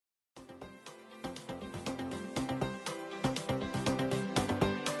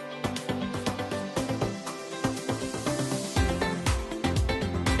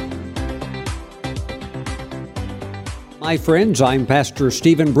My friends, I'm Pastor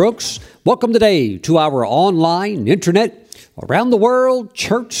Stephen Brooks. Welcome today to our online, internet, around the world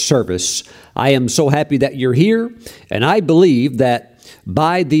church service. I am so happy that you're here, and I believe that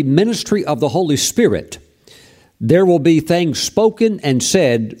by the ministry of the Holy Spirit, there will be things spoken and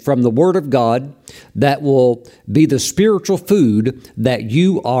said from the Word of God that will be the spiritual food that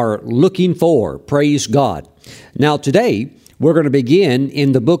you are looking for. Praise God. Now today, we're going to begin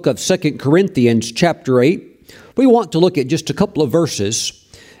in the book of 2 Corinthians chapter 8. We want to look at just a couple of verses,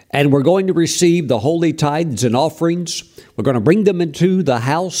 and we're going to receive the holy tithes and offerings. We're going to bring them into the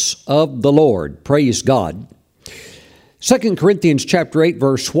house of the Lord. Praise God. 2 Corinthians chapter 8,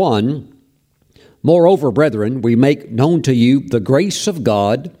 verse 1, Moreover, brethren, we make known to you the grace of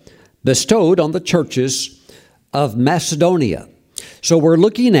God bestowed on the churches of Macedonia. So we're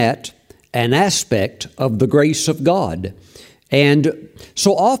looking at an aspect of the grace of God. And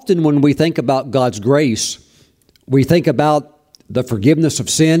so often when we think about God's grace, we think about the forgiveness of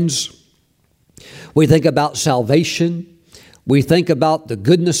sins. We think about salvation. We think about the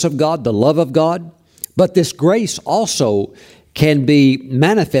goodness of God, the love of God. But this grace also can be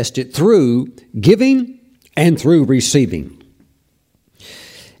manifested through giving and through receiving.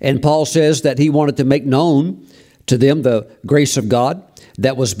 And Paul says that he wanted to make known to them the grace of God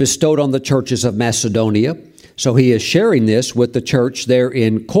that was bestowed on the churches of Macedonia. So he is sharing this with the church there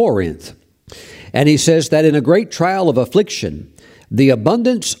in Corinth. And he says that in a great trial of affliction, the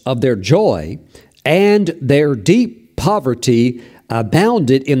abundance of their joy and their deep poverty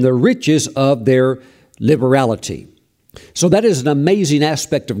abounded in the riches of their liberality. So that is an amazing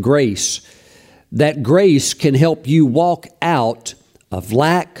aspect of grace, that grace can help you walk out of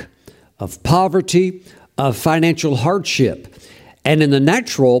lack, of poverty, of financial hardship. And in the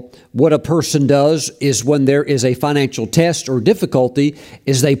natural, what a person does is when there is a financial test or difficulty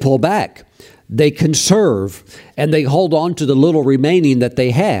is they pull back. They conserve and they hold on to the little remaining that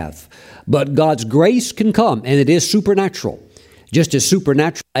they have. But God's grace can come, and it is supernatural, just as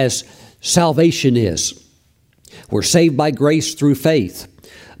supernatural as salvation is. We're saved by grace through faith.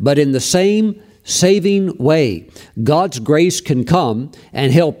 But in the same saving way, God's grace can come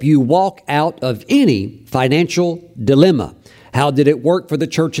and help you walk out of any financial dilemma. How did it work for the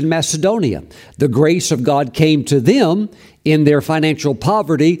church in Macedonia? The grace of God came to them in their financial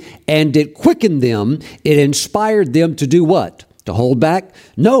poverty, and it quickened them. It inspired them to do what? To hold back?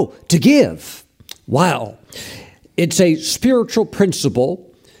 No, to give. Wow. It's a spiritual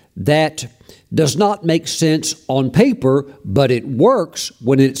principle that does not make sense on paper, but it works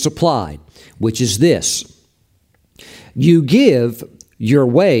when it's applied, which is this. You give your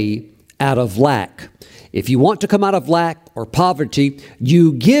way out of lack. If you want to come out of lack or poverty,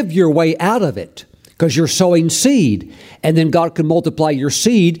 you give your way out of it because you're sowing seed. And then God can multiply your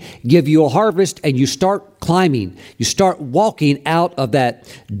seed, give you a harvest, and you start climbing. You start walking out of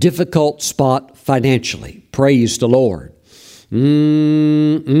that difficult spot financially. Praise the Lord.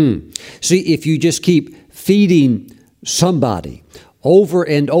 See, if you just keep feeding somebody over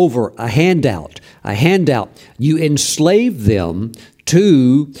and over a handout, you enslave them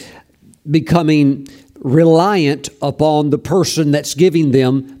to becoming reliant upon the person that's giving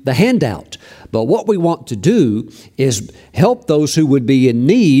them the handout. But what we want to do is help those who would be in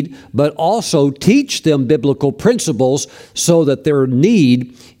need, but also teach them biblical principles so that their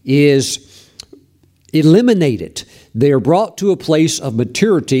need is eliminated. They are brought to a place of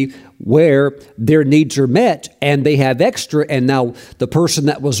maturity where their needs are met and they have extra, and now the person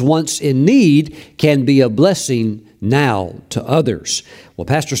that was once in need can be a blessing now to others. Well,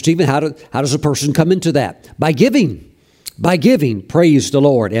 Pastor Stephen, how does a person come into that? By giving. By giving, praise the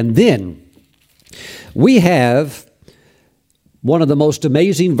Lord. And then we have one of the most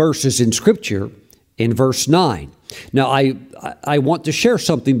amazing verses in Scripture in verse 9. Now, I want to share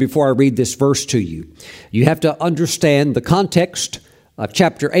something before I read this verse to you. You have to understand the context of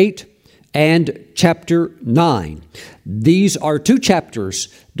chapter 8 and chapter 9. These are two chapters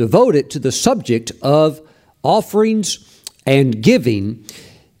devoted to the subject of offerings and giving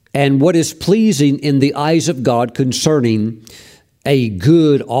and what is pleasing in the eyes of God concerning a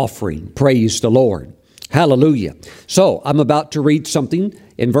good offering. Praise the Lord. Hallelujah. So I'm about to read something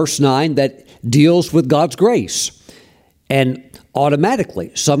in verse 9 that deals with God's grace. And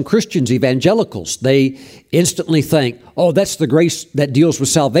automatically, some Christians, evangelicals, they instantly think, oh, that's the grace that deals with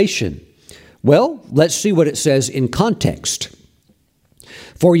salvation. Well, let's see what it says in context.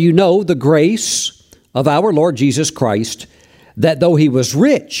 For you know the grace of our Lord Jesus Christ, that though he was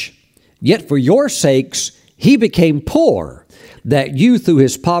rich, yet for your sakes he became poor, that you through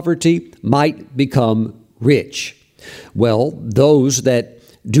his poverty might become rich. Well, those that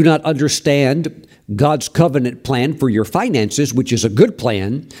do not understand God's covenant plan for your finances, which is a good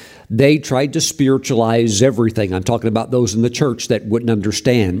plan, they tried to spiritualize everything. I'm talking about those in the church that wouldn't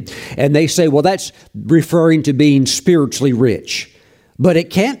understand. And they say, well, that's referring to being spiritually rich. But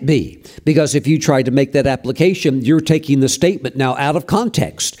it can't be, because if you try to make that application, you're taking the statement now out of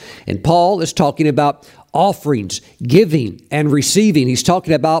context. And Paul is talking about offerings, giving, and receiving. He's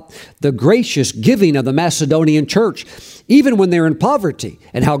talking about the gracious giving of the Macedonian church, even when they're in poverty,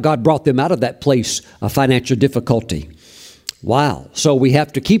 and how God brought them out of that place of financial difficulty. Wow. So we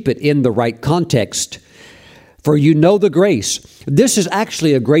have to keep it in the right context. For you know the grace. This is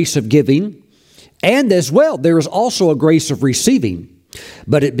actually a grace of giving, and as well, there is also a grace of receiving.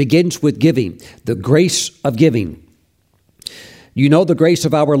 But it begins with giving, the grace of giving. You know the grace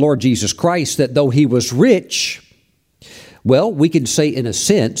of our Lord Jesus Christ, that though he was rich, well, we can say in a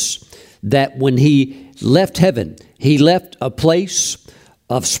sense that when he left heaven, he left a place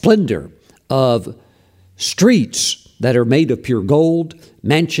of splendor, of streets that are made of pure gold,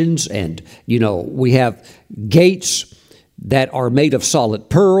 mansions, and, we have gates that are made of solid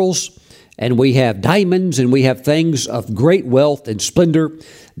pearls, and we have diamonds, and we have things of great wealth and splendor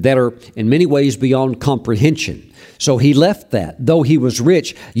that are in many ways beyond comprehension. So he left that. Though he was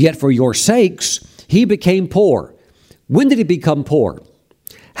rich, yet for your sakes, he became poor. When did he become poor?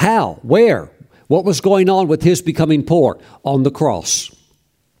 How? Where? What was going on with his becoming poor? On the cross.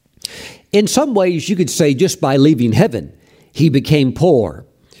 In some ways, you could say just by leaving heaven, he became poor.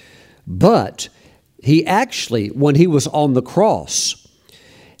 But he actually, when he was on the cross,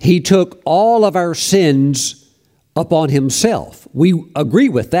 he took all of our sins upon himself. We agree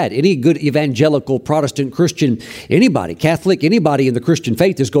with that. Any good evangelical, Protestant, Christian, anybody, Catholic, anybody in the Christian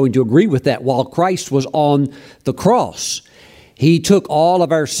faith is going to agree with that. While Christ was on the cross, he took all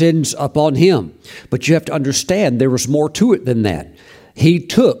of our sins upon him. But you have to understand there was more to it than that. He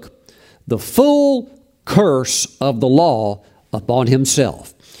took the full curse of the law upon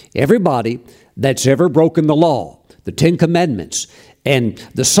himself. Everybody that's ever broken the law, the 10 Commandments, and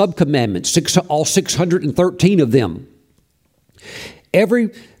the sub-commandments, all 613 of them.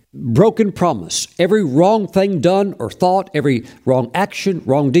 Every broken promise, every wrong thing done or thought, every wrong action,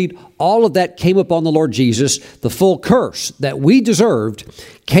 wrong deed, all of that came upon the Lord Jesus. The full curse that we deserved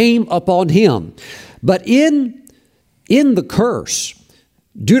came upon him. But in the curse,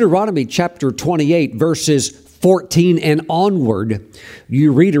 Deuteronomy chapter 28, verses 14 and onward,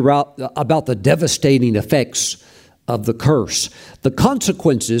 you read about the devastating effects of the curse, the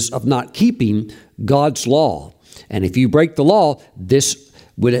consequences of not keeping God's law. And if you break the law, this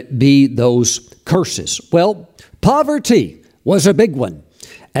would be those curses. Well, poverty was a big one,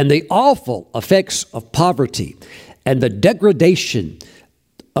 and the awful effects of poverty and the degradation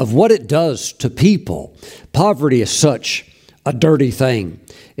of what it does to people. Poverty is such a dirty thing.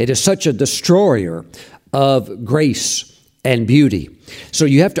 It is such a destroyer of grace and beauty. So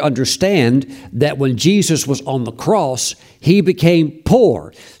you have to understand that when Jesus was on the cross, he became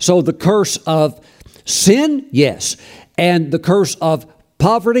poor. So the curse of sin, yes. And the curse of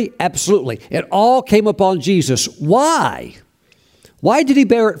poverty, absolutely. It all came upon Jesus. Why? Why did he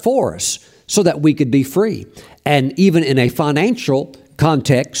bear it for us? So that we could be free. And even in a financial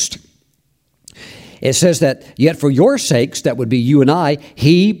context, it says that, yet for your sakes, that would be you and I,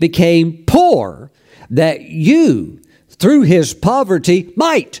 he became poor, that you, through his poverty,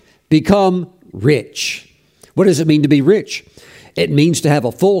 might become rich. What does it mean to be rich? It means to have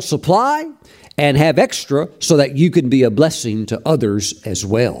a full supply and have extra so that you can be a blessing to others as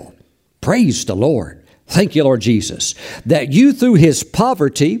well. Praise the Lord. Thank you, Lord Jesus, that you through his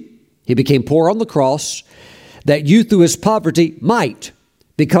poverty, he became poor on the cross, that you through his poverty might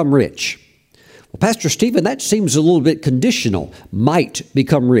become rich. Well, Pastor Stephen, that seems a little bit conditional. Might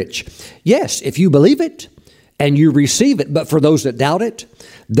become rich. Yes, if you believe it and you receive it. But for those that doubt it,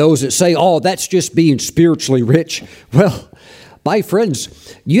 those that say, oh, that's just being spiritually rich. Well, my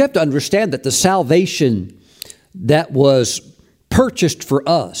friends, you have to understand that the salvation that was purchased for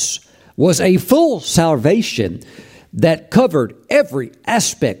us was a full salvation that covered every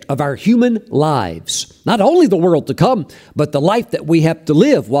aspect of our human lives. Not only the world to come, but the life that we have to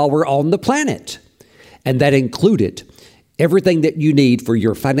live while we're on the planet. And that included everything that you need for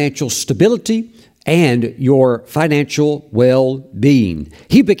your financial stability and your financial well-being.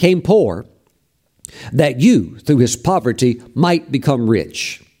 He became poor that you, through his poverty, might become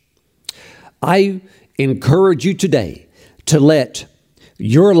rich. I encourage you today to let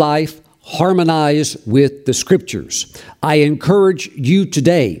your life harmonize with the Scriptures. I encourage you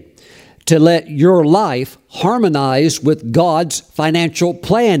today to let your life harmonize with God's financial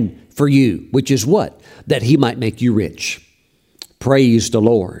plan for you, which is what? That he might make you rich. Praise the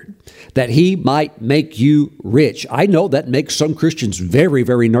Lord. that He might make you rich. I know that makes some Christians very,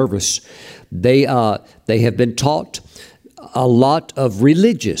 very nervous. They have been taught a lot of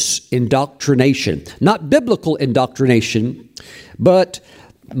religious indoctrination, not biblical indoctrination, but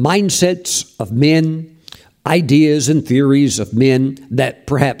mindsets of men, ideas and theories of men that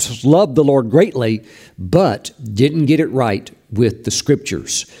perhaps loved the Lord greatly, but didn't get it right with the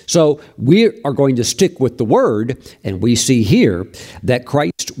Scriptures. So we are going to stick with the Word, and we see here that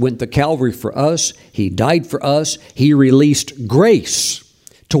Christ went to Calvary for us. He died for us. He released grace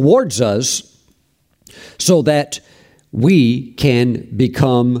towards us so that we can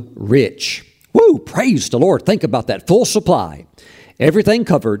become rich. Woo! Praise the Lord. Think about that. Full supply. Everything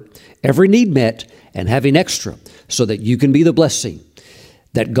covered, every need met, and having extra so that you can be the blessing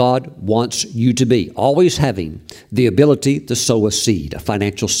that God wants you to be. Always having the ability to sow a seed, a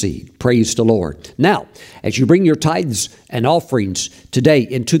financial seed. Praise the Lord. Now, as you bring your tithes and offerings today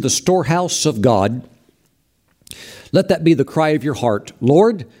into the storehouse of God, let that be the cry of your heart.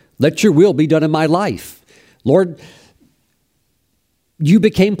 Lord, let your will be done in my life. Lord, you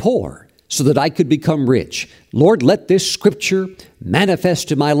became poor so that I could become rich. Lord, let this Scripture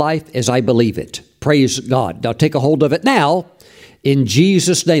manifest in my life as I believe it. Praise God. Now take a hold of it now. In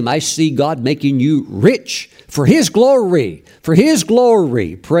Jesus' name, I see God making you rich for His glory. For His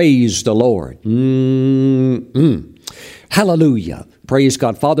glory. Praise the Lord. Hallelujah. Praise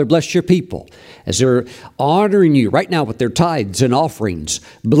God. Father, bless your people as they're honoring you right now with their tithes and offerings.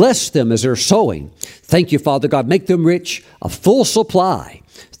 Bless them as they're sowing. Thank you, Father God. Make them rich, a full supply.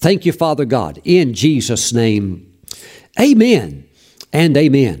 Thank you, Father God, in Jesus' name. Amen and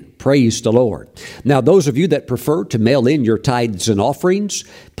amen. Praise the Lord. Now, those of you that prefer to mail in your tithes and offerings,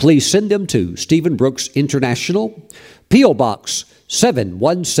 please send them to Stephen Brooks International, P.O. Box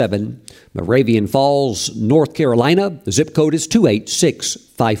 717, Moravian Falls, North Carolina. The zip code is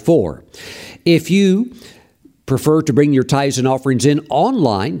 28654. If you prefer to bring your tithes and offerings in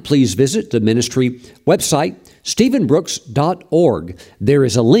online, please visit the ministry website, stephenbrooks.org. There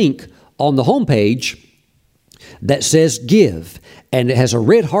is a link on the homepage that says Give, and it has a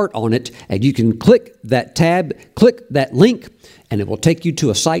red heart on it, and you can click that tab, click that link, and it will take you to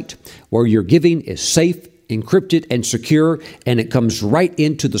a site where your giving is safe, encrypted, and secure, and it comes right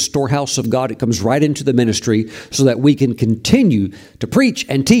into the storehouse of God. It comes right into the ministry so that we can continue to preach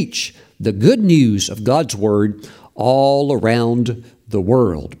and teach the good news of God's Word all around the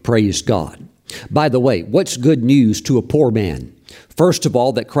world. Praise God. By the way, what's good news to a poor man? First of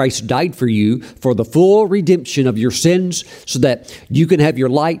all, that Christ died for you for the full redemption of your sins so that you can have your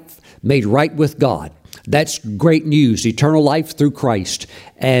life made right with God. That's great news, eternal life through Christ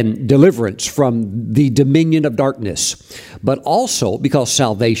and deliverance from the dominion of darkness. But also, because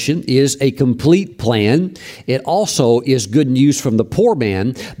salvation is a complete plan, it also is good news from the poor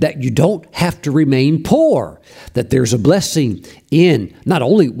man that you don't have to remain poor, that there's a blessing in, not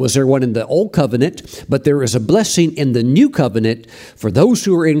only was there one in the old covenant, but there is a blessing in the new covenant for those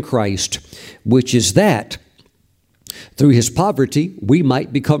who are in Christ, which is that through His poverty, we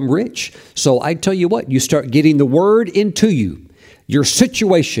might become rich. So I tell you what, you start getting the Word into you, your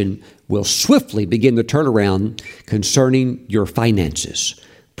situation will swiftly begin to turn around concerning your finances.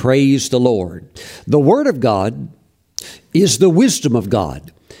 Praise the Lord. The Word of God is the wisdom of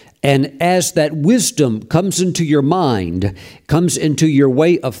God. And as that wisdom comes into your mind, comes into your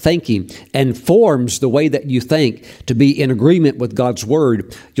way of thinking, and forms the way that you think to be in agreement with God's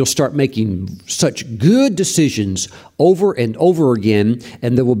Word, you'll start making such good decisions over and over again,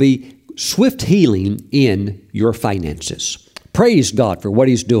 and there will be swift healing in your finances. Praise God for what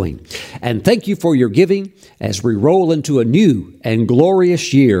He's doing. And thank you for your giving as we roll into a new and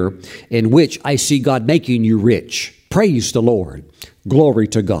glorious year in which I see God making you rich. Praise the Lord. Glory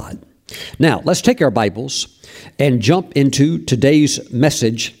to God. Now, let's take our Bibles and jump into today's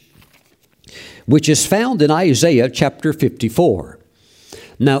message, which is found in Isaiah chapter 54.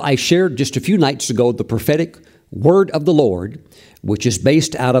 Now, I shared just a few nights ago the prophetic word of the Lord, which is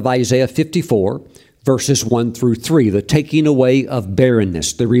based out of Isaiah 54, verses 1 through 3, the taking away of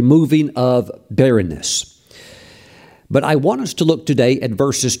barrenness, the removing of barrenness. But I want us to look today at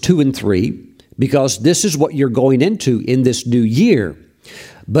verses 2 and 3, because this is what you're going into in this new year.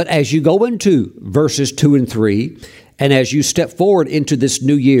 But as you go into verses 2 and 3, and as you step forward into this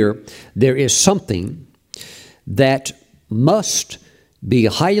new year, there is something that must be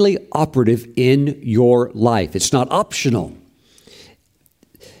highly operative in your life. It's not optional.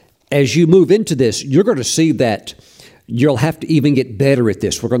 As you move into this, you're going to see that you'll have to even get better at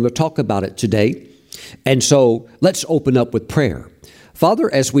this. We're going to talk about it today. And so let's open up with prayer.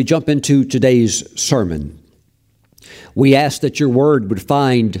 Father, as we jump into today's sermon, we ask that your word would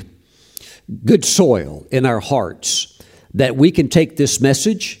find good soil in our hearts that we can take this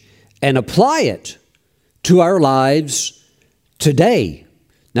message and apply it to our lives today.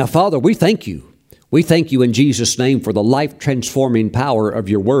 Now, Father, we thank you. We thank you in Jesus' name for the life-transforming power of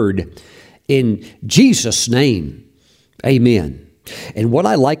your word. In Jesus' name, amen. And what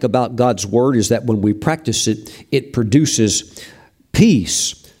I like about God's word is that when we practice it, it produces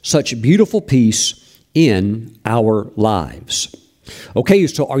peace, such beautiful peace in our lives. Okay,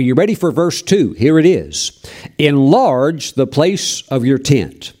 so are you ready for verse 2? Here it is. Enlarge the place of your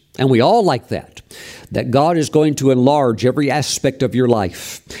tent. And we all like that God is going to enlarge every aspect of your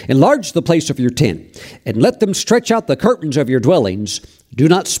life. Enlarge the place of your tent, and let them stretch out the curtains of your dwellings. Do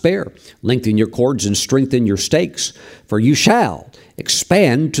not spare. Lengthen your cords and strengthen your stakes, for you shall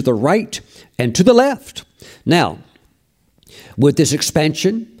expand to the right and to the left. Now, with this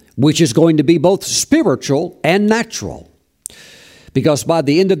expansion, which is going to be both spiritual and natural, because by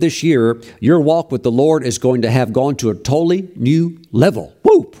the end of this year, your walk with the Lord is going to have gone to a totally new level.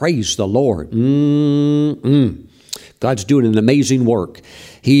 Woo! Praise the Lord. God's doing an amazing work.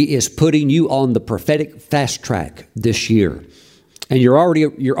 He is putting you on the prophetic fast track this year. And you're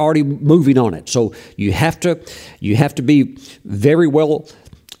already moving on it. So you have to be very well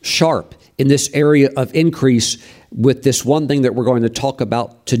sharp in this area of increase with this one thing that we're going to talk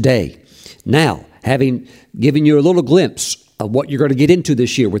about today. Now, having given you a little glimpse of what you're going to get into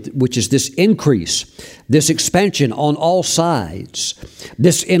this year, which is this increase, this expansion on all sides,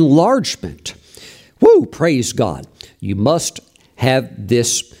 this enlargement. Woo, praise God. You must have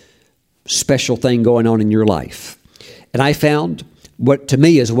this special thing going on in your life. And I found what to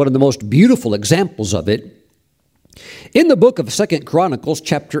me is one of the most beautiful examples of it in the book of 2 Chronicles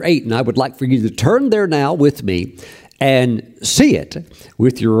chapter 8. And I would like for you to turn there now with me and see it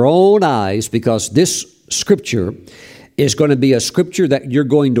with your own eyes, because this scripture is going to be a scripture that you're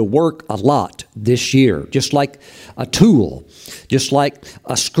going to work a lot this year, just like a tool, just like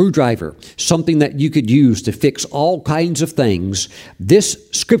a screwdriver, something that you could use to fix all kinds of things. This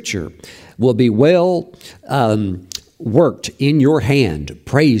scripture will be well worked in your hand.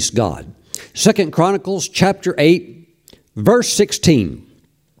 Praise God. 2 Chronicles chapter 8, verse 16.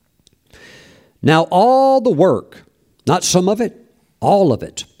 Now all the work, not some of it, all of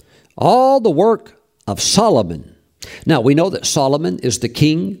it, all the work of Solomon. Now, we know that Solomon is the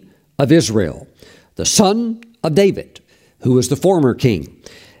king of Israel, the son of David, who was the former king.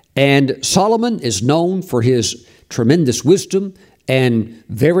 And Solomon is known for his tremendous wisdom and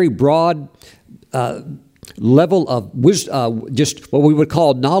very broad level of wisdom, just what we would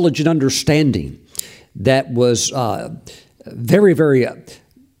call knowledge and understanding that was very, very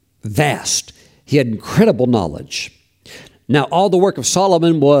vast. He had incredible knowledge. Now, all the work of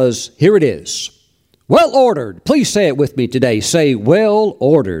Solomon was, here it is, well ordered. Please say it with me today. Say, well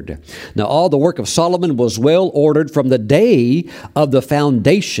ordered. Now, all the work of Solomon was well ordered from the day of the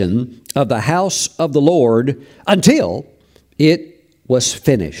foundation of the house of the Lord until it was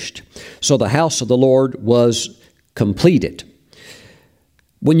finished. So the house of the Lord was completed.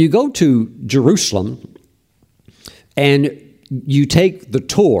 When you go to Jerusalem and you take the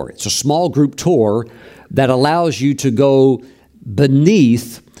tour, it's a small group tour that allows you to go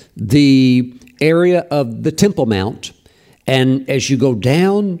beneath the area of the Temple Mount, and as you go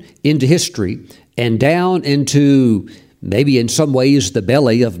down into history and down into maybe in some ways the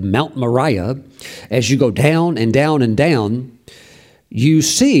belly of Mount Moriah, as you go down and down and down, you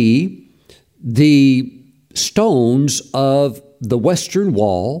see the stones of the Western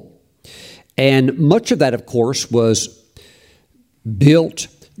Wall, and much of that, of course, was built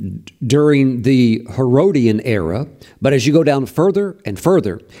during the Herodian era. But as you go down further and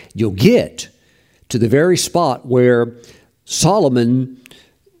further, you'll get to the very spot where Solomon,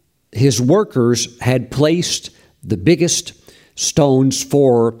 his workers, had placed the biggest stones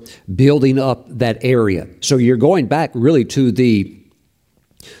for building up that area. So you're going back really to the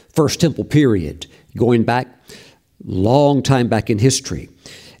First Temple period, going back long time back in history.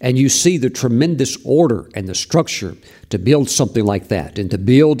 And you see the tremendous order and the structure to build something like that and to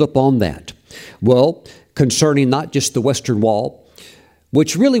build upon that. Well, concerning not just the Western Wall,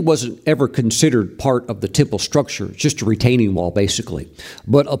 which really wasn't ever considered part of the temple structure, it's just a retaining wall basically.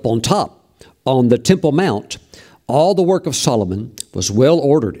 But up on top, on the Temple Mount, all the work of Solomon was well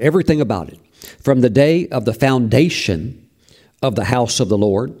ordered, everything about it, from the day of the foundation of the house of the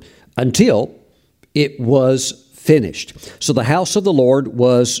Lord until it was finished. So the house of the Lord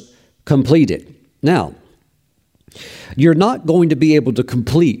was completed. Now, you're not going to be able to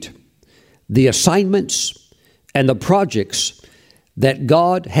complete the assignments and the projects that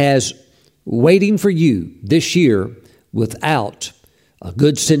God has waiting for you this year without a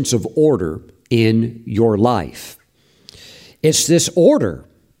good sense of order in your life. It's this order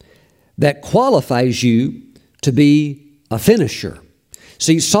that qualifies you to be a finisher.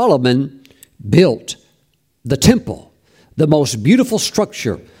 See, Solomon built the temple, the most beautiful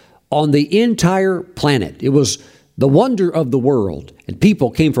structure on the entire planet. It was the wonder of the world, and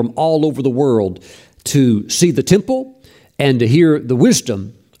people came from all over the world to see the temple and to hear the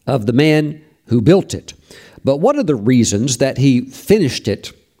wisdom of the man who built it. But one of the reasons that he finished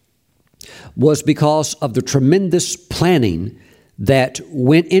it was because of the tremendous planning that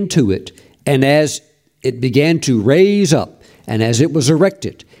went into it. And as it began to raise up and as it was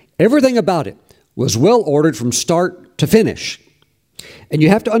erected, everything about it was well ordered from start to finish. And you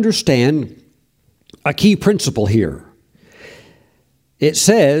have to understand a key principle here. It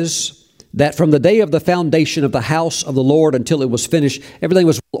says that from the day of the foundation of the house of the Lord until it was finished, everything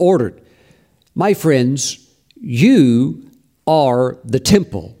was well ordered. My friends, you are the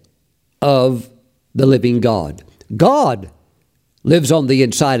temple of the living God. God lives on the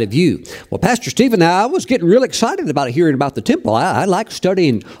inside of you. Well, Pastor Stephen, I was getting real excited about hearing about the temple. I like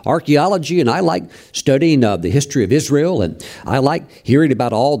studying archaeology, and I like studying the history of Israel, and I like hearing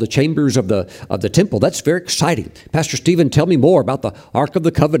about all the chambers of the temple. That's very exciting. Pastor Stephen, tell me more about the Ark of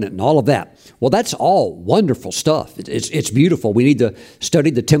the Covenant and all of that. Well, that's all wonderful stuff. It's beautiful. We need to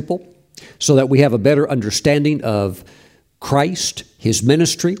study the temple so that we have a better understanding of Christ, His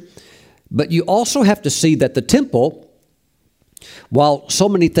ministry. But you also have to see that the temple, while so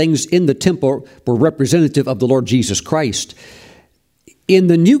many things in the temple were representative of the Lord Jesus Christ, in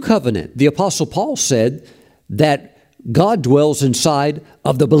the New Covenant, the Apostle Paul said that God dwells inside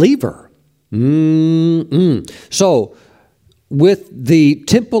of the believer. So, with the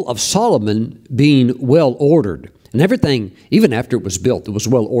Temple of Solomon being well ordered, and everything, even after it was built, it was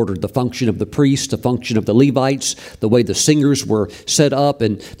well ordered. The function of the priests, the function of the Levites, the way the singers were set up,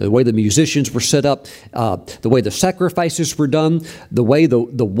 and the way the musicians were set up, the way the sacrifices were done, the way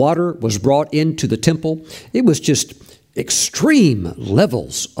the water was brought into the temple. It was just extreme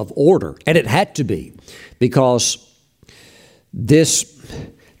levels of order. And it had to be, because this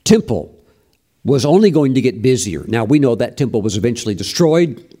temple was only going to get busier. Now, we know that temple was eventually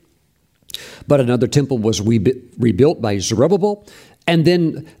destroyed, but another temple was rebuilt by Zerubbabel. And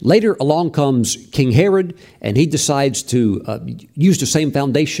then later along comes King Herod, and he decides to use the same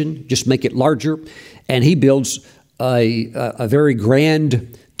foundation, just make it larger. And he builds a very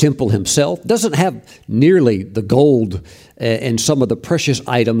grand temple himself. Doesn't have nearly the gold and some of the precious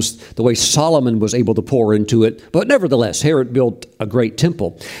items the way Solomon was able to pour into it. But nevertheless, Herod built a great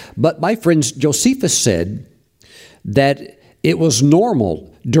temple. But my friends, Josephus said that it was normal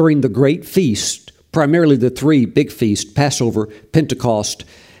during the great feast, primarily the three big feasts, Passover, Pentecost,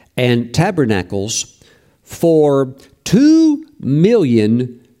 and Tabernacles, for 2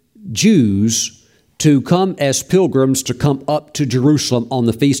 million Jews to come as pilgrims to come up to Jerusalem on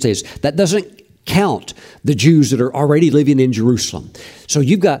the feast days. That doesn't count the Jews that are already living in Jerusalem. So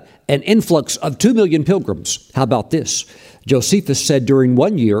you've got an influx of 2 million pilgrims. How about this? Josephus said during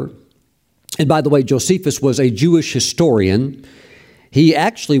 1 year, and by the way, Josephus was a Jewish historian. He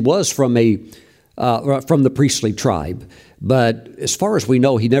actually was from the priestly tribe, but as far as we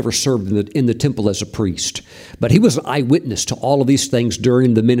know, he never served in the temple as a priest. But he was an eyewitness to all of these things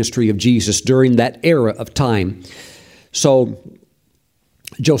during the ministry of Jesus, during that era of time. So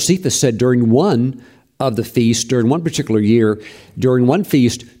Josephus said during one of the feasts, during one particular year, during one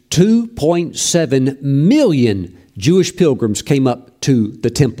feast, 2.7 million Jewish pilgrims came up to the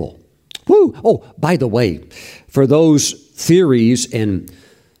temple. Woo! Oh, by the way, for those theories and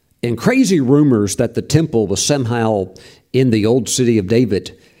crazy rumors that the temple was somehow in the old city of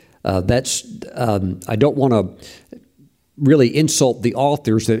David, I don't want to really insult the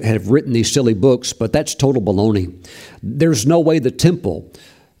authors that have written these silly books, but that's total baloney. There's no way the temple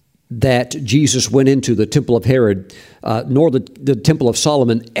that Jesus went into, the temple of Herod, nor the temple of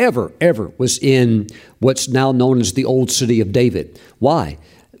Solomon ever was in what's now known as the old city of David. Why?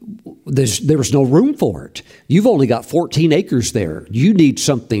 There was no room for it. You've only got 14 acres there. You need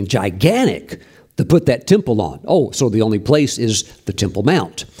something gigantic to put that temple on. Oh, so the only place is the Temple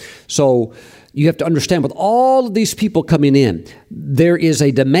Mount. So you have to understand, with all of these people coming in, there is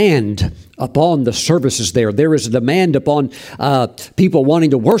a demand upon the services there. There is a demand upon people wanting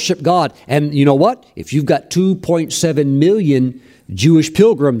to worship God. And you know what? If you've got 2.7 million Jewish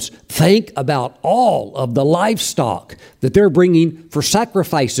pilgrims, think about all of the livestock that they're bringing for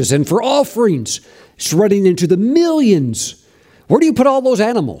sacrifices and for offerings. It's running into the millions. Where do you put all those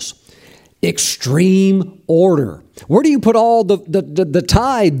animals? Extreme order. Where do you put all the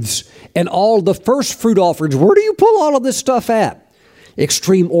tithes and all the first fruit offerings? Where do you pull all of this stuff at?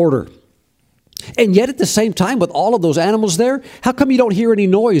 extreme order. And yet at the same time, with all of those animals there, how come you don't hear any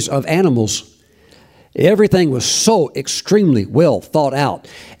noise of animals? Everything was so extremely well thought out.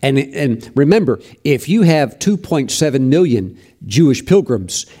 And remember, if you have 2.7 million Jewish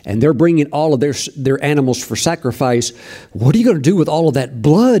pilgrims and they're bringing all of their animals for sacrifice, what are you going to do with all of that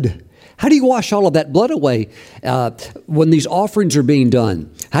blood? How do you wash all of that blood away when these offerings are being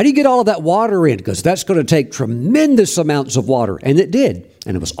done? How do you get all of that water in? Because that's going to take tremendous amounts of water. And it did.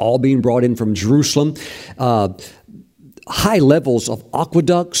 And it was all being brought in from Jerusalem. High levels of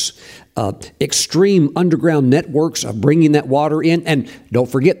aqueducts, extreme underground networks of bringing that water in. And don't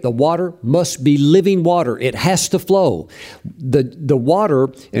forget, the water must be living water. It has to flow. The water,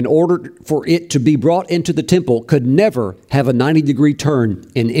 in order for it to be brought into the temple, could never have a 90-degree turn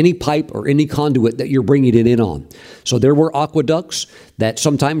in any pipe or any conduit that you're bringing it in on. So there were aqueducts that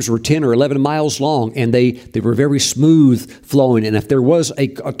sometimes were 10 or 11 miles long, and they were very smooth flowing. And if there was a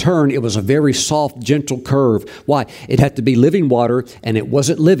turn, it was a very soft, gentle curve. Why? It had to be living water, and it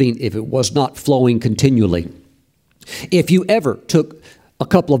wasn't living if it was not flowing continually. If you ever took a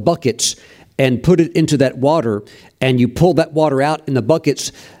couple of buckets and put it into that water, and you pull that water out in the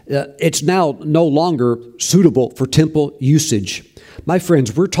buckets, it's now no longer suitable for temple usage. My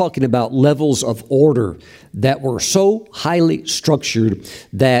friends, we're talking about levels of order that were so highly structured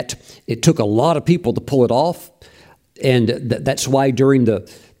that it took a lot of people to pull it off. And that's why during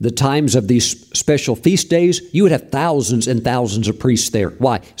the times of these special feast days, you would have thousands and thousands of priests there.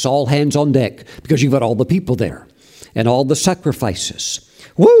 Why? It's all hands on deck because you've got all the people there and all the sacrifices.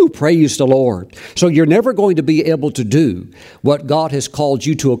 Woo! Praise the Lord. So you're never going to be able to do what God has called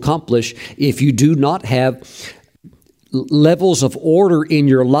you to accomplish if you do not have levels of order in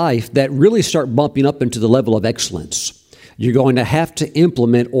your life that really start bumping up into the level of excellence. You're going to have to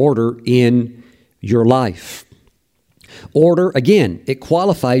implement order in your life. Order, again, it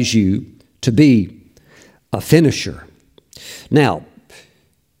qualifies you to be a finisher. Now,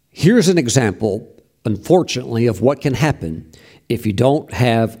 here's an example, unfortunately, of what can happen if you don't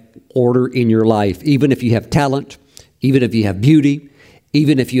have order in your life, even if you have talent, even if you have beauty,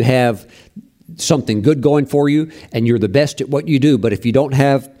 even if you have something good going for you and you're the best at what you do. But if you don't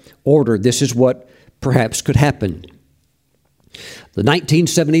have order, this is what perhaps could happen. The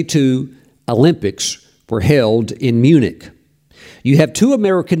 1972 Olympics were held in Munich. You have two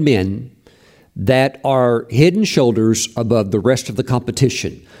American men that are head and shoulders above the rest of the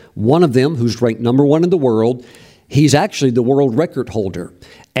competition. One of them, who's ranked number one in the world, he's actually the world record holder.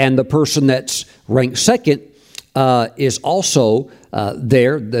 And the person that's ranked second is also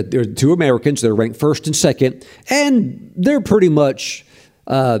there. There are two Americans. They're ranked first and second. And they're pretty much,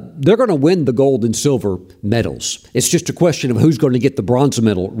 they're going to win the gold and silver medals. It's just a question of who's going to get the bronze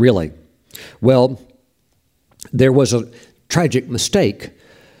medal, really. Well, there was a tragic mistake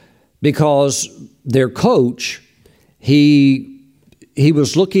because their coach, he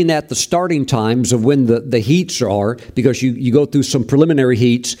was looking at the starting times of when the heats are, because you go through some preliminary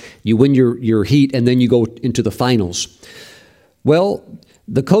heats, you win your heat, and then you go into the finals. Well,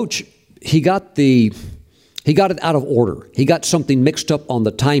 the coach, he got it out of order. He got something mixed up on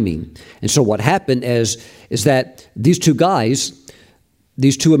the timing. And so what happened is that these two guys,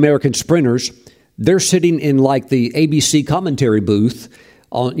 these two American sprinters, they're sitting in like the ABC commentary booth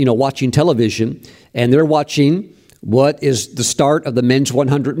on, watching television, and they're watching what is the start of the men's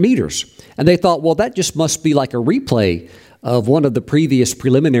 100 meters. And they thought, well, that just must be like a replay of one of the previous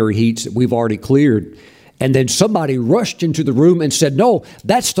preliminary heats that we've already cleared. And then somebody rushed into the room and said, no,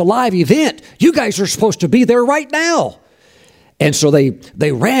 that's the live event. You guys are supposed to be there right now. And so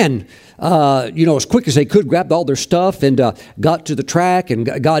they ran, as quick as they could, grabbed all their stuff and got to the track and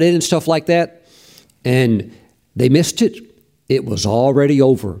got in and stuff like that. And they missed it. It was already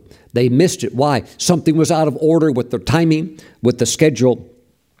over. They missed it. Why? Something was out of order with the timing, with the schedule.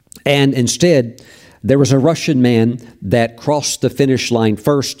 And instead, there was a Russian man that crossed the finish line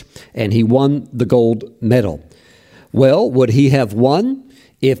first, and he won the gold medal. Well, would he have won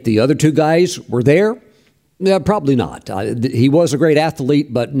if the other two guys were there? Probably not. He was a great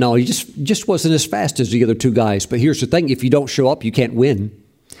athlete, but no, he just wasn't as fast as the other two guys. But here's the thing. If you don't show up, you can't win.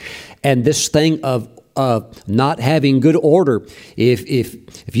 And this thing of not having good order,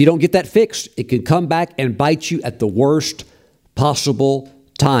 if you don't get that fixed, it can come back and bite you at the worst possible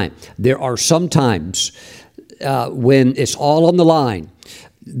time. There are some times when it's all on the line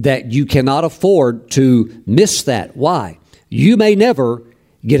that you cannot afford to miss that. Why? You may never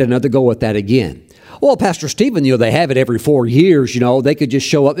get another go at that again. Well, Pastor Stephen, they have it every 4 years. They could just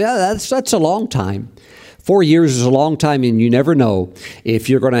show up. Yeah, that's a long time. 4 years is a long time, and you never know if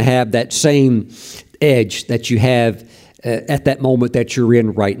you're going to have that same edge that you have at that moment that you're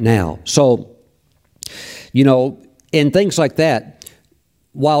in right now. So, and things like that,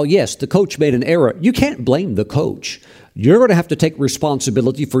 while yes, the coach made an error, you can't blame the coach. You're going to have to take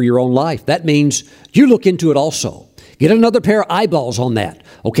responsibility for your own life. That means you look into it also. Get another pair of eyeballs on that.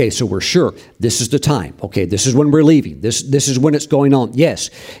 Okay, so we're sure this is the time. Okay, this is when we're leaving. This is when it's going on. Yes,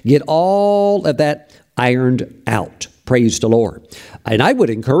 get all of that ironed out. Praise the Lord. And I would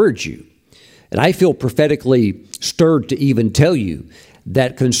encourage you, and I feel prophetically stirred to even tell you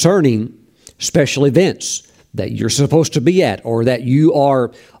that concerning special events that you're supposed to be at, or that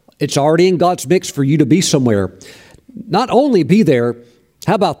it's already in God's mix for you to be somewhere. Not only be there,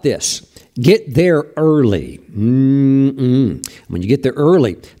 how about this? Get there early. When you get there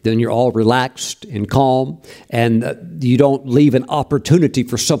early, then you're all relaxed and calm, and you don't leave an opportunity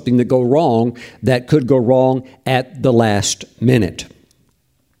for something to go wrong that could go wrong at the last minute.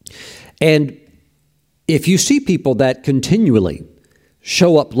 And if you see people that continually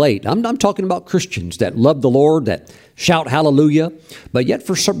show up late, I'm talking about Christians that love the Lord, that shout hallelujah, but yet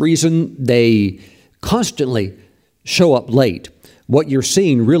for some reason they constantly show up late. What you're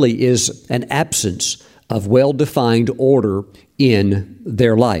seeing really is an absence of well-defined order in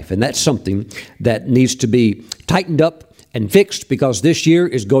their life. And that's something that needs to be tightened up and fixed, because this year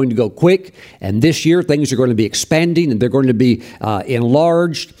is going to go quick, and this year things are going to be expanding and they're going to be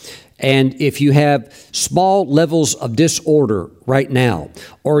enlarged. And if you have small levels of disorder right now,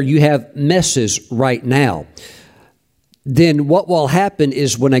 or you have messes right now, then what will happen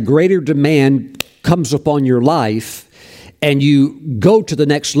is when a greater demand comes upon your life and you go to the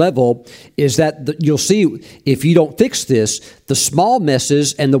next level, is that you'll see, if you don't fix this, the small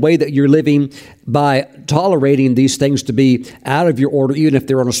messes and the way that you're living by tolerating these things to be out of your order, even if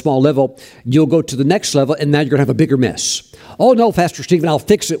they're on a small level, you'll go to the next level, and now you're going to have a bigger mess. Oh, no, Pastor Stephen, I'll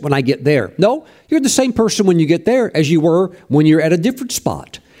fix it when I get there. No, you're the same person when you get there as you were when you're at a different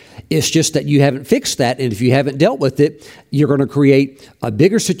spot. It's just that you haven't fixed that, and if you haven't dealt with it, you're going to create a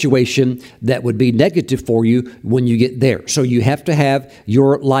bigger situation that would be negative for you when you get there. So you have to have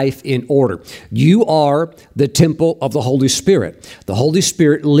your life in order. You are the temple of the Holy Spirit. The Holy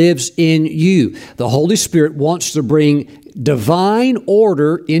Spirit lives in you. The Holy Spirit wants to bring divine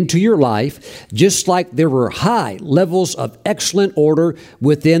order into your life, just like there were high levels of excellent order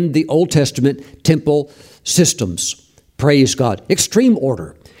within the Old Testament temple systems. Praise God. Extreme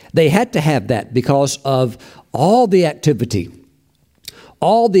order. They had to have that because of all the activity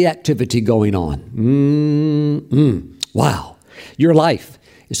going on. Wow. Your life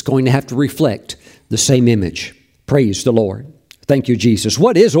is going to have to reflect the same image. Praise the Lord. Thank you, Jesus.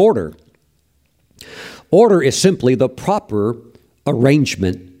 What is order? Order is simply the proper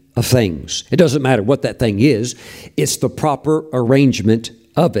arrangement of things. It doesn't matter what that thing is. It's the proper arrangement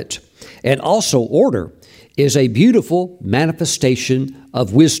of it. And also order is a beautiful manifestation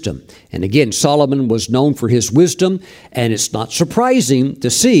of wisdom. And again, Solomon was known for his wisdom, and it's not surprising to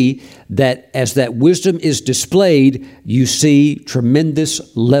see that as that wisdom is displayed, you see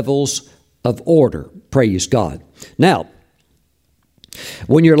tremendous levels of order. Praise God. Now,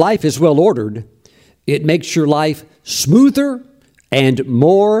 when your life is well ordered, it makes your life smoother and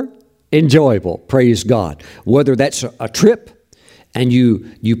more enjoyable. Praise God. Whether that's a trip, and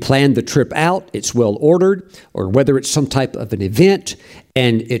you plan the trip out, it's well ordered, or whether it's some type of an event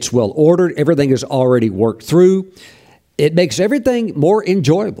and it's well ordered, everything is already worked through. It makes everything more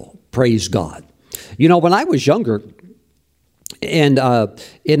enjoyable. Praise God. When I was younger, and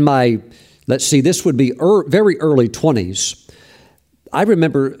in my, this would be very early 20s, I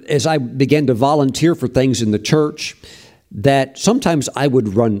remember as I began to volunteer for things in the church, that sometimes I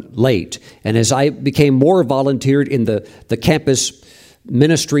would run late. And as I became more volunteered in the campus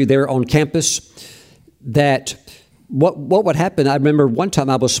ministry there on campus, that what would happen, I remember one time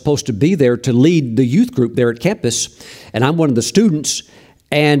I was supposed to be there to lead the youth group there at campus, and I'm one of the students,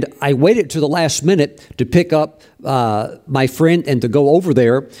 and I waited to the last minute to pick up my friend and to go over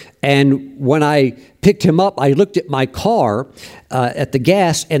there. And when I picked him up, I looked at my car at the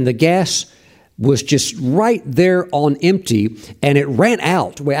gas, and the gas was just right there on empty, and it ran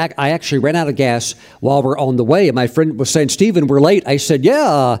out. I actually ran out of gas while we're on the way. And my friend was saying, "Stephen, we're late." I said,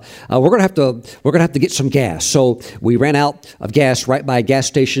 "Yeah, we're gonna have to get some gas." So we ran out of gas right by a gas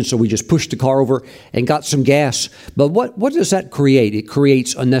station. So we just pushed the car over and got some gas. But what does that create? It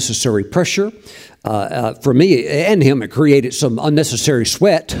creates unnecessary pressure. For me and him, it created some unnecessary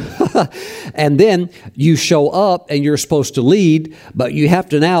sweat. And then you show up and you're supposed to lead, but you have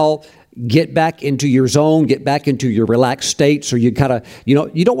to now get back into your zone, get back into your relaxed state. So you gotta, you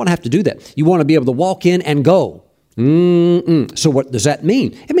don't want to have to do that. You want to be able to walk in and go. So what does that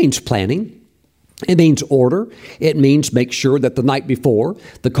mean? It means planning. It means order. It means make sure that the night before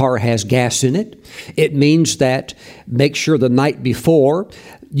the car has gas in it. It means that make sure the night before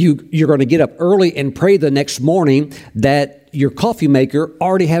you're going to get up early and pray the next morning that your coffee maker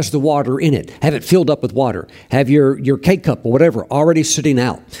already has the water in it. Have it filled up with water. Have your K-cup or whatever already sitting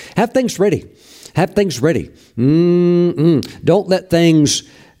out. Have things ready. Have things ready. Don't let things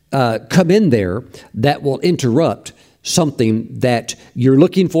come in there that will interrupt something that you're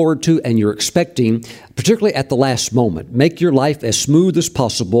looking forward to and you're expecting, particularly at the last moment. Make your life as smooth as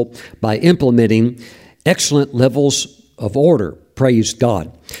possible by implementing excellent levels of order. Praise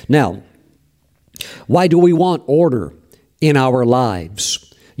God. Now, why do we want order in our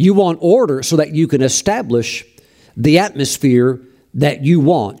lives? You want order so that you can establish the atmosphere that you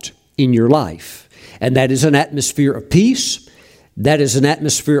want in your life. And that is an atmosphere of peace. That is an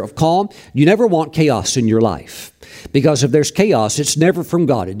atmosphere of calm. You never want chaos in your life. Because if there's chaos, it's never from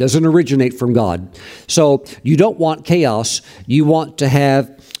God. It doesn't originate from God. So you don't want chaos. You want to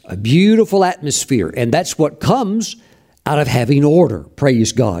have a beautiful atmosphere. And that's what comes out of having order.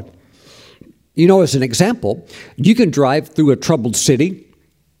 Praise God. You know, as an example, you can drive through a troubled city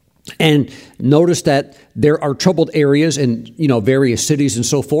and notice that there are troubled areas in, various cities and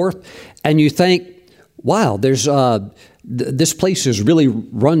so forth. And you think, wow, this place is really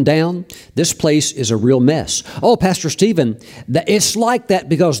run down. This place is a real mess. Oh, Pastor Stephen, it's like that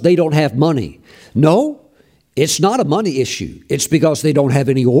because they don't have money. No, it's not a money issue. It's because they don't have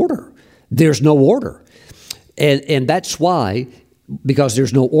any order. There's no order. And that's why, because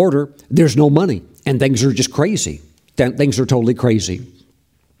there's no order, there's no money. And things are just crazy. Things are totally crazy.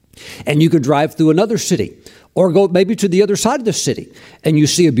 And you could drive through another city or go maybe to the other side of the city and you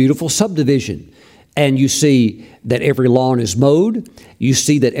see a beautiful subdivision. And you see that every lawn is mowed. You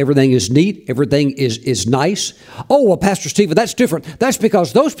see that everything is neat. Everything is nice. Oh, well, Pastor Stephen, that's different. That's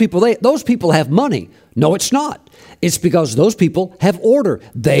because those people have money. No, it's not. It's because those people have order.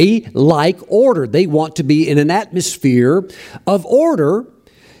 They like order. They want to be in an atmosphere of order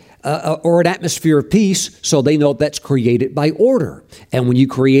or an atmosphere of peace, so they know that's created by order. And when you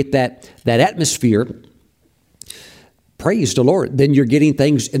create that atmosphere, praise the Lord, then you're getting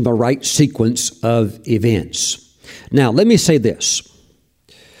things in the right sequence of events. Now, let me say this.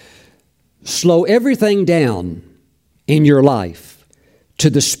 Slow everything down in your life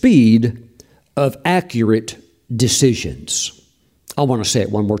to the speed of accurate decisions. I want to say it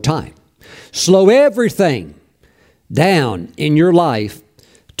one more time. Slow everything down in your life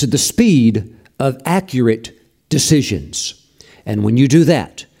to the speed of accurate decisions. And when you do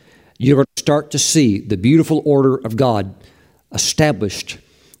that, you're going to start to see the beautiful order of God established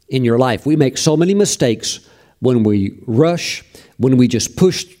in your life. We make so many mistakes when we rush, when we just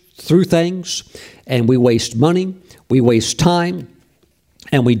push through things, and we waste money, we waste time,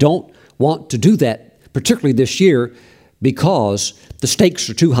 and we don't want to do that, particularly this year, because the stakes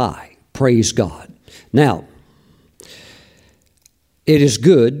are too high. Praise God. Now, it is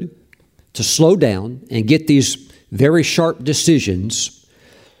good to slow down and get these very sharp decisions,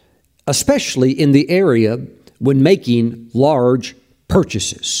 especially in the area when making large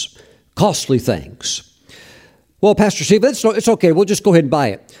purchases, costly things. Well, Pastor Steve, it's okay. We'll just go ahead and buy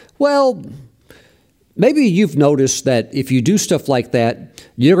it. Well, maybe you've noticed that if you do stuff like that,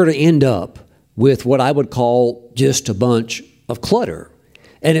 you're going to end up with what I would call just a bunch of clutter.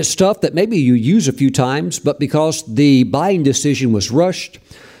 And it's stuff that maybe you use a few times, but because the buying decision was rushed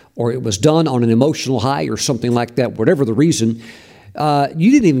or it was done on an emotional high or something like that, whatever the reason,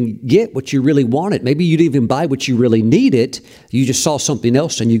 you didn't even get what you really wanted. Maybe you didn't even buy what you really needed. You just saw something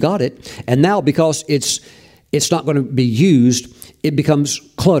else and you got it. And now because it's not going to be used, it becomes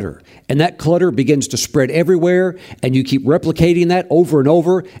clutter. And that clutter begins to spread everywhere, and you keep replicating that over and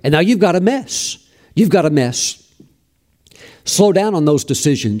over, and now you've got a mess. You've got a mess. Slow down on those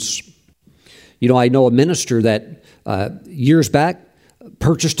decisions. You know, I know a minister that years back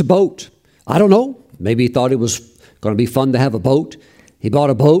purchased a boat. I don't know. Maybe he thought it was going to be fun to have a boat. He bought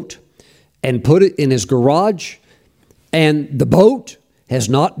a boat and put it in his garage, and the boat has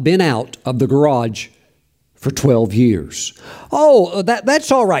not been out of the garage for 12 years. Oh,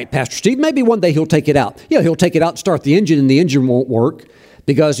 that's all right, Pastor Steve. Maybe one day he'll take it out. Yeah, he'll take it out and start the engine, and the engine won't work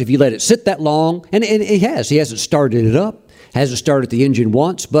because if you let it sit that long, and he hasn't started it up, hasn't started the engine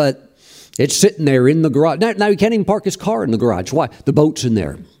once, but it's sitting there in the garage. Now he can't even park his car in the garage. Why? The boat's in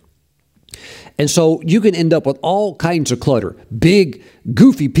there. And so you can end up with all kinds of clutter, big,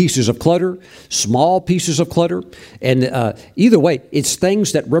 goofy pieces of clutter, small pieces of clutter. And either way, it's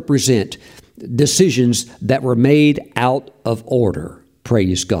things that represent decisions that were made out of order.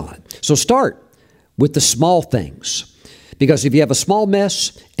 Praise God. So start with the small things. Because if you have a small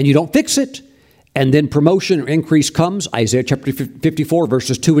mess and you don't fix it, and then promotion or increase comes, Isaiah chapter 54,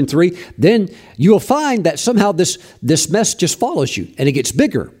 verses 2 and 3, then you'll find that somehow this mess just follows you, and it gets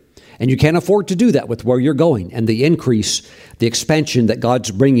bigger. And you can't afford to do that with where you're going and the increase, the expansion that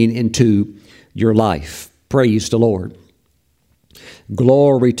God's bringing into your life. Praise the Lord.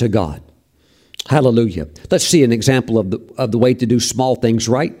 Glory to God. Hallelujah. Let's see an example of the way to do small things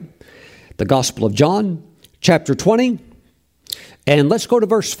right. The Gospel of John, chapter 20, and let's go to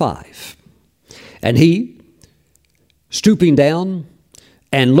verse 5. And he, stooping down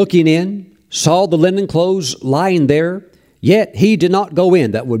and looking in, saw the linen clothes lying there, yet he did not go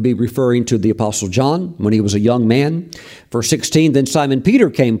in. That would be referring to the Apostle John when he was a young man. Verse 16, then Simon Peter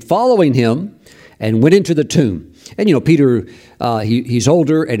came following him and went into the tomb. And Peter, he's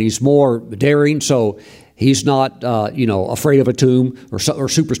older and he's more daring, so he's not, afraid of a tomb or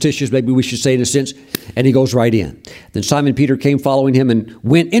superstitious, maybe we should say in a sense, and he goes right in. Then Simon Peter came following him and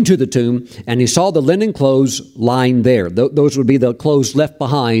went into the tomb, and he saw the linen clothes lying there. Those would be the clothes left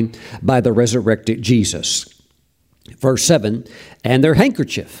behind by the resurrected Jesus. Verse 7, and their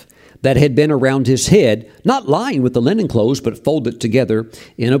handkerchief that had been around his head, not lying with the linen clothes, but folded together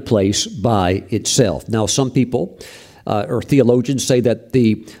in a place by itself. Now, some people or theologians say that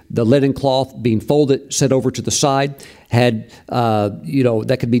the linen cloth being folded, set over to the side, had,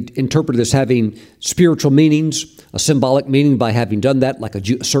 that could be interpreted as having spiritual meanings, a symbolic meaning by having done that, like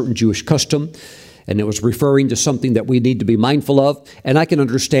a certain Jewish custom. And it was referring to something that we need to be mindful of. And I can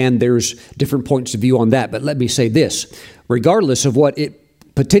understand there's different points of view on that. But let me say this, regardless of what it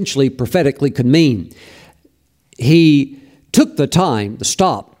potentially prophetically could mean, he took the time to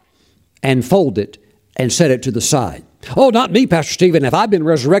stop and fold it and set it to the side. Oh, not me, Pastor Stephen. If I've been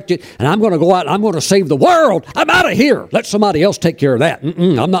resurrected and I'm going to go out and I'm going to save the world, I'm out of here. Let somebody else take care of that.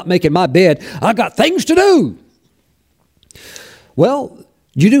 I'm not making my bed. I've got things to do. Well,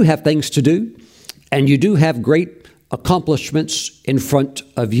 you do have things to do, and you do have great accomplishments in front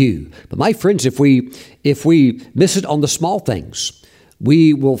of you. But my friends, if we miss it on the small things,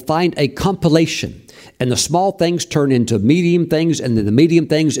 we will find a compilation, and the small things turn into medium things, and then the medium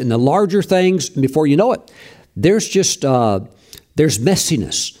things into larger things. And before you know it, there's just there's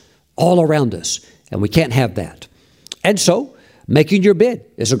messiness all around us, and we can't have that. And so, making your bed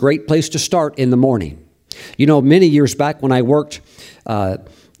is a great place to start in the morning. Many years back when I worked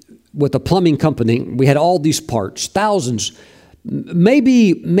with a plumbing company, we had all these parts, thousands,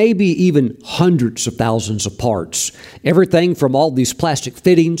 maybe even hundreds of thousands of parts. Everything from all these plastic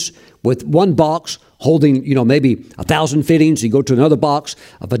fittings with one box holding, maybe 1,000 fittings. You go to another box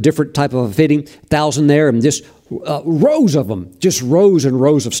of a different type of a fitting, 1,000 there, and just rows of them, just rows and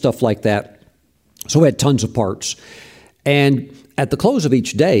rows of stuff like that. So we had tons of parts. And at the close of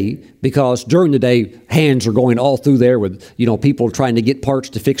each day, because during the day, hands are going all through there with, people trying to get parts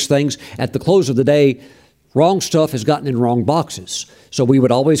to fix things. At the close of the day, wrong stuff has gotten in wrong boxes. So we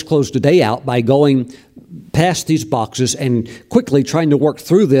would always close the day out by going past these boxes and quickly trying to work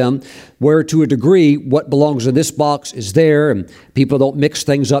through them, where to a degree what belongs in this box is there, and people don't mix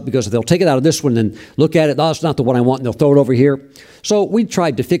things up, because they'll take it out of this one and look at it, no, it's not the one I want, and they'll throw it over here. So we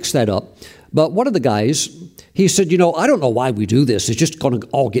tried to fix that up. But one of the guys, he said, I don't know why we do this. It's just going to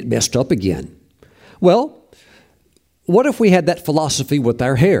all get messed up again. Well, what if we had that philosophy with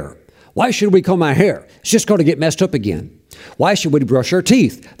our hair? Why should we comb our hair? It's just going to get messed up again. Why should we brush our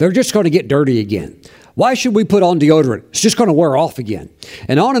teeth? They're just going to get dirty again. Why should we put on deodorant? It's just going to wear off again.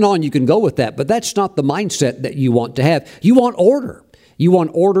 And on you can go with that, but that's not the mindset that you want to have. You want order. You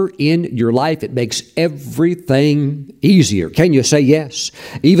want order in your life. It makes everything easier. Can you say yes?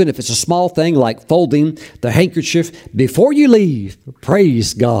 Even if it's a small thing like folding the handkerchief before you leave.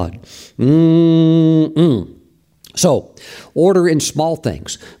 Praise God. So, order in small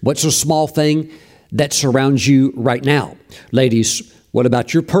things. What's a small thing that surrounds you right now? Ladies, what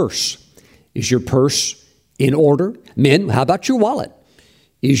about your purse? Is your purse in order? Men, how about your wallet?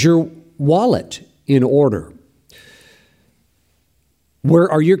 Is your wallet in order?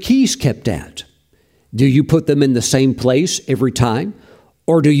 Where are your keys kept at? Do you put them in the same place every time?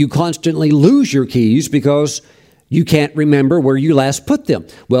 Or do you constantly lose your keys because you can't remember where you last put them?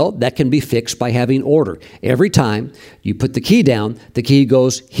 Well, that can be fixed by having order. Every time you put the key down, the key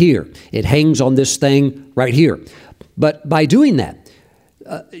goes here. It hangs on this thing right here. But by doing that,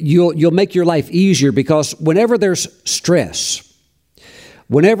 you'll make your life easier, because whenever there's stress,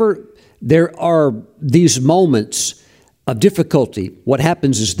 whenever there are these moments of difficulty, what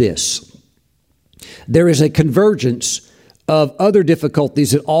happens is this. There is a convergence of other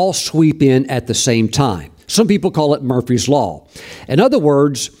difficulties that all sweep in at the same time. Some people call it Murphy's Law. In other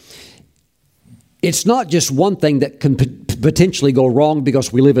words, it's not just one thing that can potentially go wrong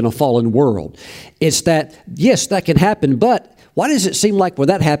because we live in a fallen world. It's that, yes, that can happen, but why does it seem like when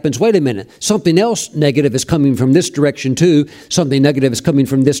that happens, wait a minute, something else negative is coming from this direction too, something negative is coming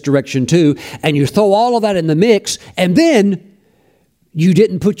from this direction too, and you throw all of that in the mix, and then you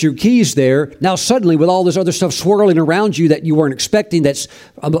didn't put your keys there. Now suddenly with all this other stuff swirling around you that you weren't expecting that's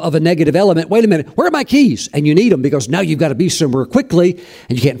of a negative element, wait a minute, where are my keys? And you need them because now you've got to be somewhere quickly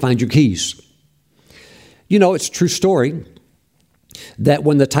and you can't find your keys. You know, it's a true story that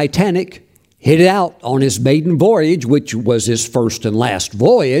when the Titanic hit out on his maiden voyage, which was his first and last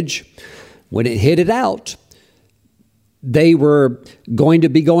voyage, when it hit it out, they were going to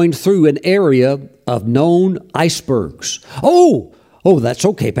be going through an area of known icebergs. Oh, that's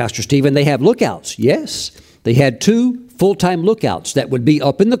okay, Pastor Stephen. They have lookouts. Yes, they had 2 full-time lookouts that would be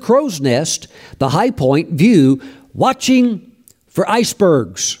up in the crow's nest, the high point view, watching for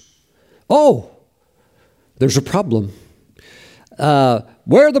icebergs. Oh, there's a problem.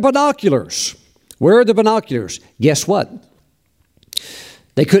 Where are the binoculars? Where are the binoculars? Guess what?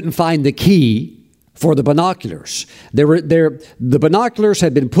 They couldn't find the key for the binoculars. The binoculars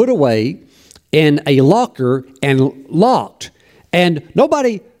had been put away in a locker and locked. And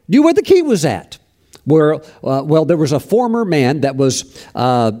nobody knew where the key was at. Well, there was a former man that was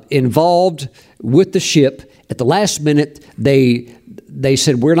involved with the ship. At the last minute, they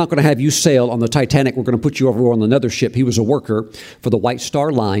said, we're not going to have you sail on the Titanic. We're going to put you over on another ship. He was a worker for the White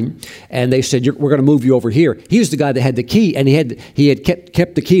Star Line. And they said, we're going to move you over here. He was the guy that had the key, and he had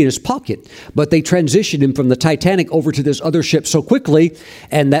kept the key in his pocket. But they transitioned him from the Titanic over to this other ship so quickly,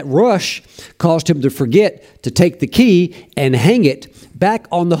 and that rush caused him to forget to take the key and hang it back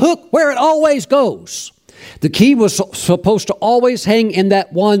on the hook where it always goes. The key was supposed to always hang in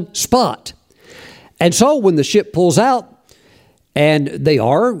that one spot. And so when the ship pulls out, and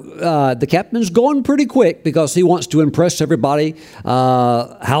the captain's going pretty quick because he wants to impress everybody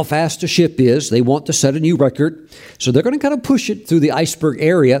how fast the ship is. They want to set a new record. So they're going to kind of push it through the iceberg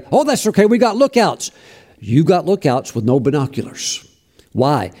area. Oh, that's okay. We got lookouts. You got lookouts with no binoculars.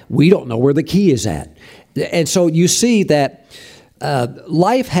 Why? We don't know where the key is at. And so you see that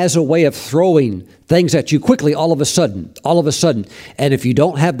life has a way of throwing things at you quickly all of a sudden. And if you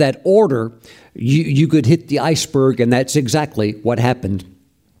don't have that order, you could hit the iceberg, and that's exactly what happened.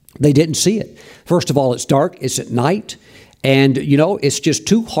 They didn't see it. First of all, it's dark. It's at night. And, it's just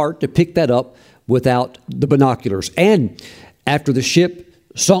too hard to pick that up without the binoculars. And after the ship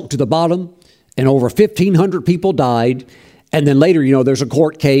sunk to the bottom and over 1,500 people died, and then later, there's a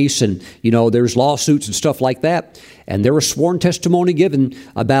court case and, there's lawsuits and stuff like that. And there was sworn testimony given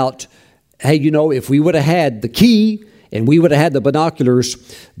about, hey, if we would have had the key and we would have had the binoculars,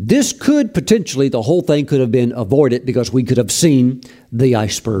 this could potentially, the whole thing could have been avoided because we could have seen the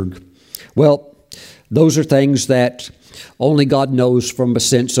iceberg. Well, those are things that only God knows from a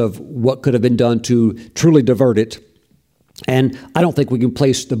sense of what could have been done to truly divert it. And I don't think we can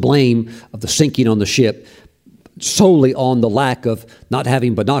place the blame of the sinking on the ship solely on the lack of not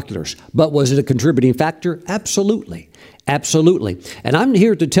having binoculars. But was it a contributing factor? Absolutely. Absolutely. And I'm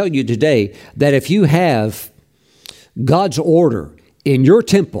here to tell you today that if you have God's order in your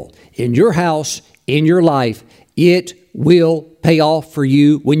temple, in your house, in your life, it will pay off for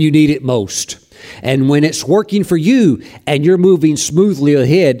you when you need it most. And when it's working for you and you're moving smoothly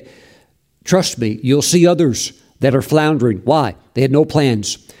ahead, trust me, you'll see others that are floundering. Why? They had no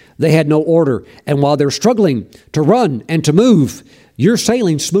plans. They had no order. And while they're struggling to run and to move, you're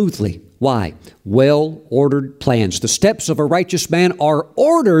sailing smoothly. Why? Well-ordered plans. The steps of a righteous man are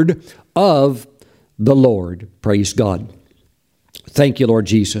ordered of the Lord. Praise God. Thank you, Lord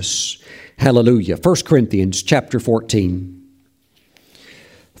Jesus. Hallelujah. 1 Corinthians chapter 14.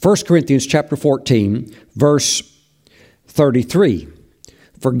 1 Corinthians chapter 14, verse 33.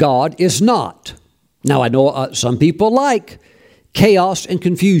 For God is not. Now, I know some people like chaos and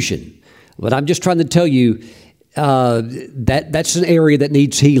confusion, but I'm just trying to tell you that's an area that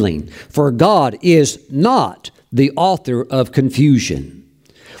needs healing. For God is not the author of confusion.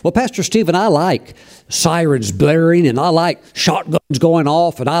 Well, Pastor Stephen, I like sirens blaring, and I like shotguns going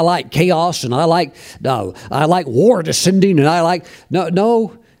off, and I like chaos, and I like war descending, and I like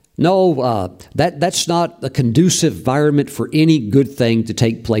no. That's not a conducive environment for any good thing to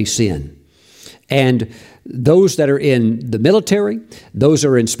take place in. And those that are in the military, those that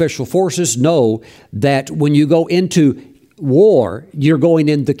are in special forces, know that when you go into war, you're going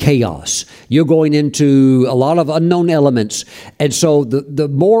into chaos. You're going into a lot of unknown elements. And so the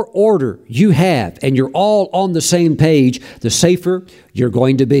more order you have and you're all on the same page, the safer you're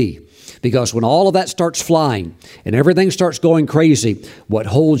going to be. Because when all of that starts flying and everything starts going crazy, what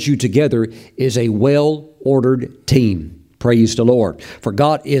holds you together is a well-ordered team. Praise the Lord. For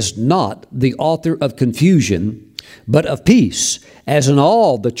God is not the author of confusion, but of peace, as in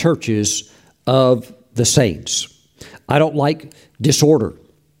all the churches of the saints. I don't like disorder.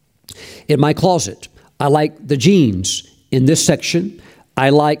 In my closet, I like the jeans in this section.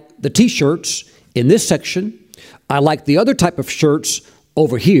 I like the t-shirts in this section. I like the other type of shirts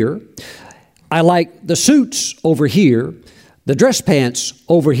over here. I like the suits over here, the dress pants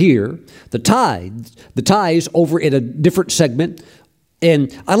over here, the ties over in a different segment.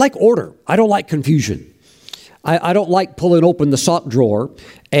 And I like order. I don't like confusion. I don't like pulling open the sock drawer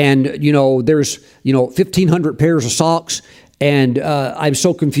and, there's, 1,500 pairs of socks, and I'm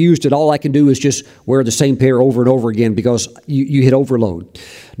so confused that all I can do is just wear the same pair over and over again because you hit overload.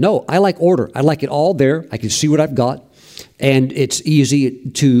 No, I like order. I like it all there. I can see what I've got, and it's easy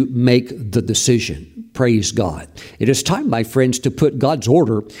to make the decision. Praise God. It is time, my friends, to put God's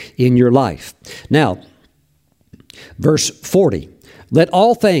order in your life. Now, verse 40, let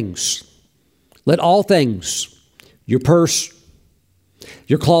all things, your purse,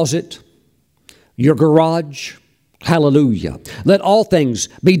 your closet, your garage, hallelujah, let all things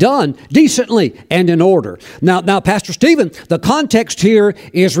be done decently and in order. Now, Pastor Stephen, the context here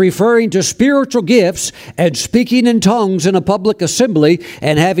is referring to spiritual gifts and speaking in tongues in a public assembly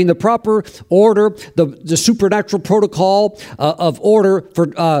and having the proper order, the supernatural protocol of order for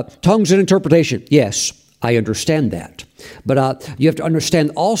tongues and interpretation. Yes, I understand that. But you have to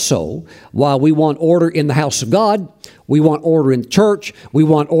understand also, while we want order in the house of God, we want order in the church, we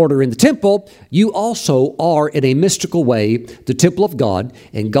want order in the temple, you also are, in a mystical way, the temple of God,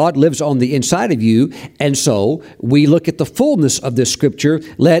 and God lives on the inside of you. And so we look at the fullness of this scripture,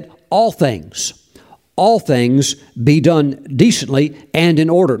 let all things be done decently and in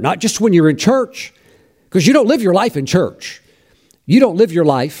order. Not just when you're in church, because you don't live your life in church. You don't live your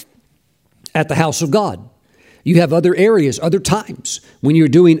life at the house of God. You have other areas, other times when you're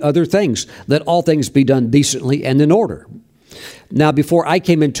doing other things. Let all things be done decently and in order. Now, before I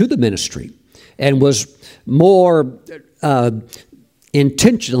came into the ministry and was more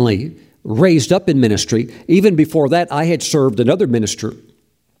intentionally raised up in ministry, even before that, I had served another minister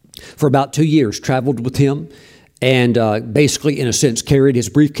for about 2 years, traveled with him, and basically, in a sense, carried his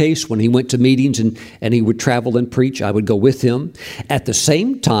briefcase when he went to meetings and he would travel and preach. I would go with him. At the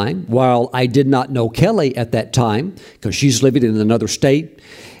same time, while I did not know Kelly at that time, because she's living in another state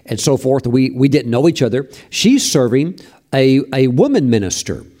and so forth, we didn't know each other, she's serving a woman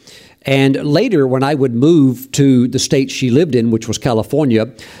minister. And later, when I would move to the state she lived in, which was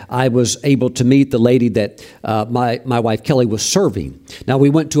California, I was able to meet the lady that my wife Kelly was serving. Now, we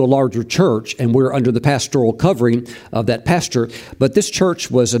went to a larger church, and we're under the pastoral covering of that pastor. But this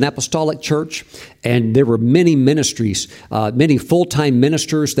church was an apostolic church, and there were many ministries, many full-time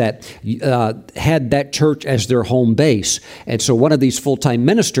ministers that had that church as their home base. And so one of these full-time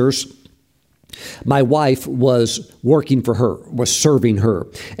ministers, my wife was working for her, was serving her.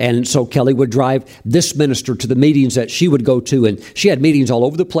 And so Kelly would drive this minister to the meetings that she would go to. And she had meetings all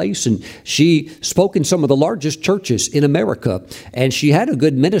over the place. And she spoke in some of the largest churches in America. And she had a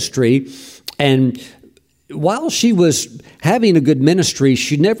good ministry. And while she was having a good ministry,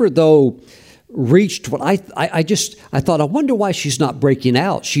 she never, though, reached what I thought, I wonder why she's not breaking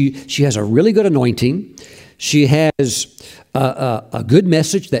out. She has a really good anointing. She has a good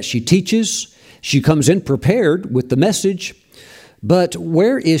message that she teaches. She comes in prepared with the message, but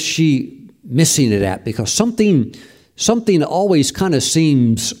where is she missing it at? Because something always kind of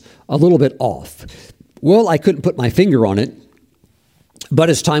seems a little bit off. Well, I couldn't put my finger on it,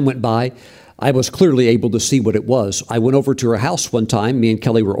 but as time went by, I was clearly able to see what it was. I went over to her house one time. Me and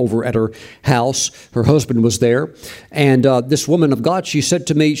Kelly were over at her house. Her husband was there. And this woman of God, she said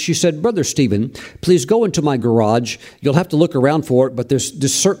to me, she said, Brother Stephen, please go into my garage. You'll have to look around for it, but there's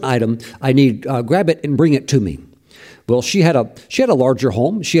this certain item I need. Grab it and bring it to me. Well, she had a larger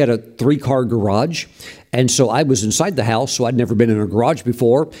home. She had a 3-car garage. And so I was inside the house, so I'd never been in a garage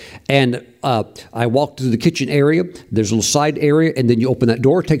before. And I walked through the kitchen area. There's a little side area, and then you open that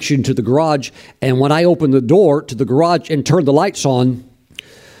door, it takes you into the garage. And when I opened the door to the garage and turned the lights on,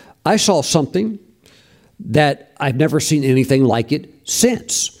 I saw something that I've never seen anything like it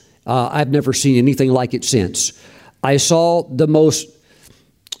since. I've never seen anything like it since. I saw the most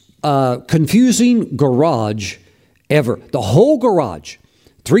confusing garage ever. The whole garage,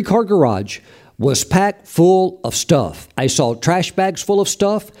 3-car garage, was packed full of stuff. I saw trash bags full of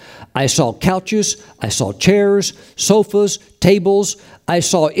stuff. I saw couches. I saw chairs, sofas, tables. I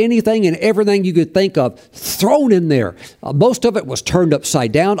saw anything and everything you could think of thrown in there. Most of it was turned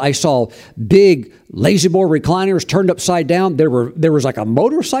upside down. I saw big lazy-boy recliners turned upside down. There was like a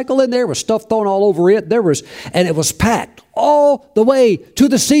motorcycle in there with stuff thrown all over it. And it was packed all the way to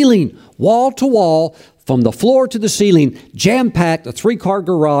the ceiling, wall to wall, from the floor to the ceiling, jam-packed, a 3-car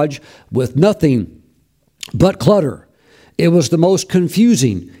garage with nothing but clutter. It was the most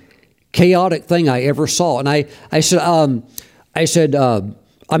confusing, chaotic thing I ever saw. And I said,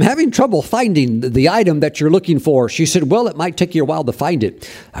 I'm having trouble finding the item that you're looking for. She said, well, it might take you a while to find it.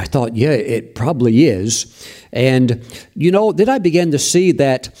 I thought, yeah, it probably is. And, then I began to see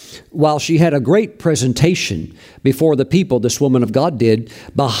that while she had a great presentation before the people, this woman of God did,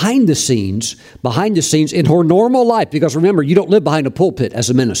 behind the scenes in her normal life, because remember, you don't live behind a pulpit as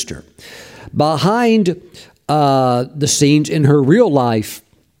a minister. Behind the scenes in her real life,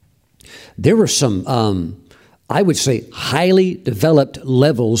 there were some, I would say, highly developed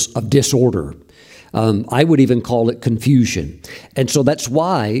levels of disorder. I would even call it confusion. And so that's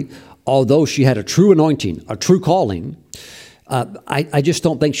why, although she had a true anointing, a true calling, I just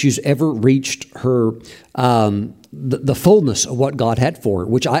don't think she's ever reached her the fullness of what God had for her,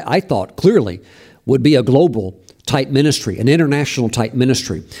 which I thought clearly would be a global type ministry, an international type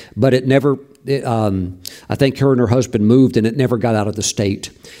ministry. But it never, I think her and her husband moved and it never got out of the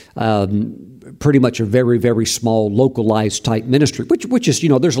state. Pretty much a very, very small, localized type ministry, which is,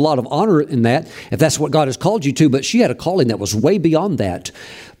 there's a lot of honor in that, if that's what God has called you to, but she had a calling that was way beyond that.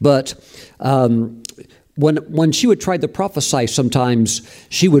 But when she would try to prophesy, sometimes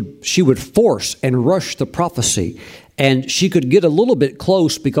she would force and rush the prophecy, and she could get a little bit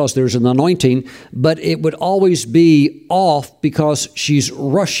close because there's an anointing, but it would always be off because she's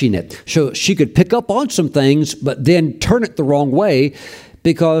rushing it. So she could pick up on some things, but then turn it the wrong way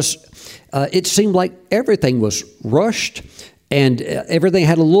because it seemed like everything was rushed and everything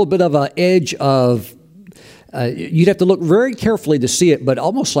had a little bit of an edge of, you'd have to look very carefully to see it, but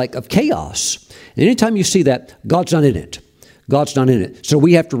almost like of chaos. And anytime you see that, God's not in it. God's not in it. So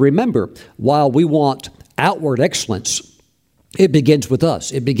we have to remember, while we want outward excellence, it begins with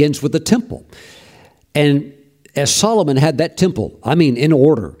us. It begins with the temple. And as Solomon had that temple, in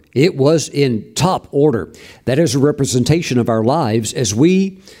order, it was in top order. That is a representation of our lives as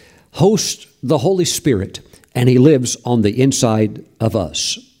we host the Holy Spirit, and He lives on the inside of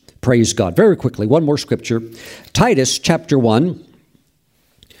us. Praise God. Very quickly, one more scripture. Titus chapter 1,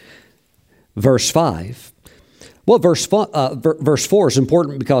 verse 5. Well, verse 4 is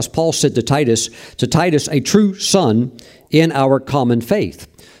important because Paul said to Titus, a true son in our common faith.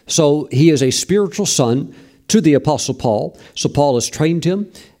 So he is a spiritual son to the Apostle Paul. So Paul has trained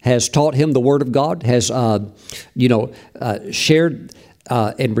him, has taught him the Word of God, has shared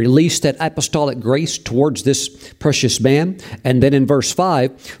and released that apostolic grace towards this precious man. And then in verse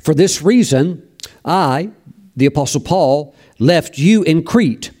 5, for this reason, I, the Apostle Paul, left you in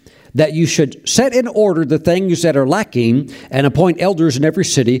Crete, that you should set in order the things that are lacking and appoint elders in every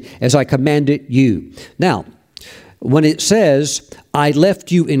city as I commanded you. Now, when it says, I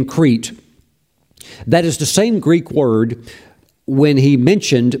left you in Crete, that is the same Greek word when he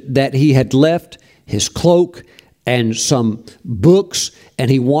mentioned that he had left his cloak and some books, and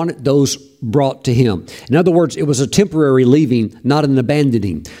he wanted those brought to him. In other words, it was a temporary leaving, not an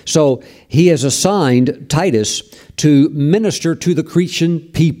abandoning. So he has assigned Titus to minister to the Cretan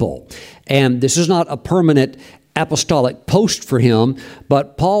people. And this is not a permanent apostolic post for him,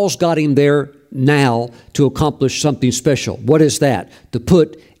 but Paul's got him there now to accomplish something special. What is that? To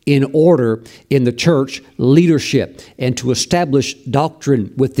put in order in the church leadership and to establish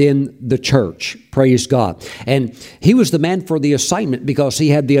doctrine within the church. Praise God. And he was the man for the assignment because he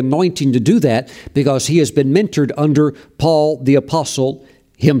had the anointing to do that, because he has been mentored under Paul the apostle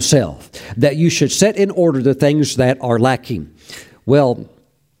himself, that you should set in order the things that are lacking. Well,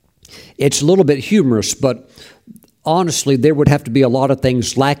 it's a little bit humorous, but honestly, there would have to be a lot of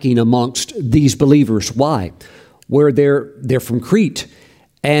things lacking amongst these believers. Why? Where they're from Crete.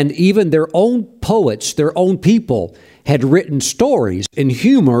 And even their own poets, their own people, had written stories in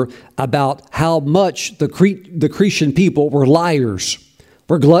humor about how much the Cretan people were liars,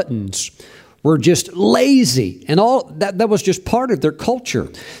 were gluttons, were just lazy. And all that was just part of their culture.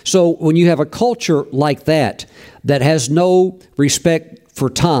 So when you have a culture like that has no respect for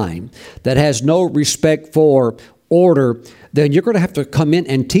time, that has no respect for order, then you're going to have to come in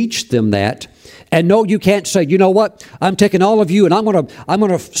and teach them that. And no, you can't say, you know what, I'm taking all of you and I'm going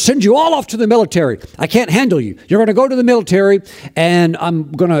to send you all off to the military. I can't handle you. You're going to go to the military and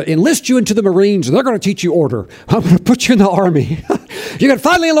I'm going to enlist you into the Marines and they're going to teach you order. I'm going to put you in the Army. You can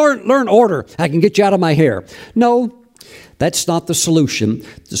finally learn order. I can get you out of my hair. No, that's not the solution.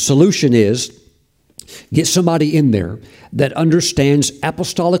 The solution is get somebody in there that understands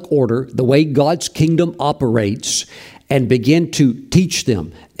apostolic order, the way God's kingdom operates, and begin to teach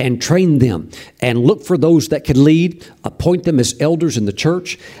them and train them and look for those that can lead, appoint them as elders in the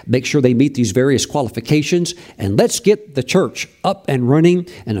church, make sure they meet these various qualifications, and let's get the church up and running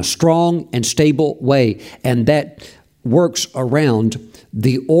in a strong and stable way. And that works around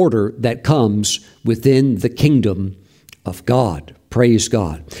the order that comes within the kingdom of God. Praise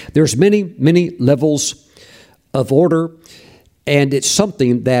God. There's many, many levels of order, and it's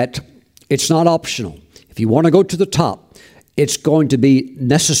something that it's not optional. If you want to go to the top, it's going to be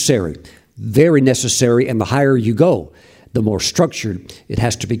necessary, very necessary, and the higher you go, the more structured it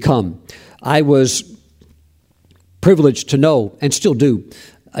has to become. I was privileged to know, and still do,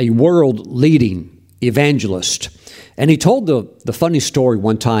 a world-leading evangelist. And he told the funny story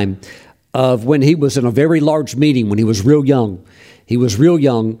one time of when he was in a very large meeting when he was real young. He was real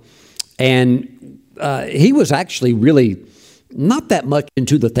young, and he was actually really not that much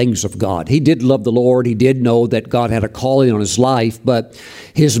into the things of God. He did love the Lord. He did know that God had a calling on his life, but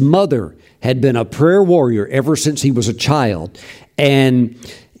his mother had been a prayer warrior ever since he was a child. And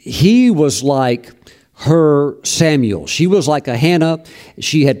he was like her Samuel. She was like a Hannah.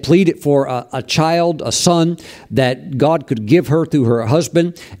 She had pleaded for a child, a son, that God could give her through her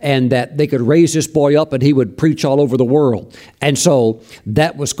husband, and that they could raise this boy up and he would preach all over the world. And so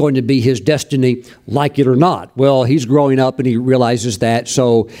that was going to be his destiny, like it or not. Well, he's growing up and he realizes that.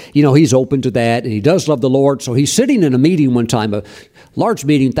 So, he's open to that, and he does love the Lord. So he's sitting in a meeting one time, a large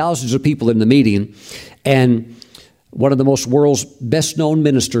meeting, thousands of people in the meeting, and one of the world's best known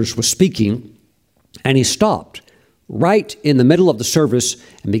ministers was speaking. And he stopped right in the middle of the service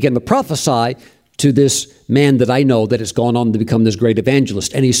and began to prophesy to this man that I know that has gone on to become this great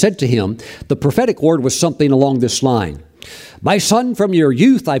evangelist. And he said to him, the prophetic word was something along this line: my son, from your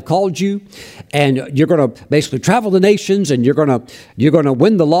youth I've called you, and you're going to basically travel the nations, and you're going to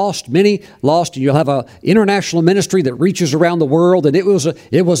win the lost, many lost, and you'll have an international ministry that reaches around the world. And it was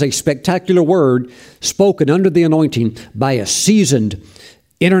a spectacular word spoken under the anointing by a seasoned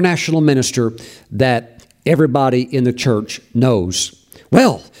international minister that everybody in the church knows.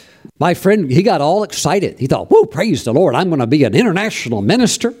 Well, my friend, he got all excited. He thought, whoa, praise the Lord, I'm going to be an international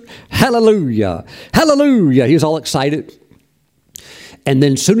minister. Hallelujah. Hallelujah. He was all excited. And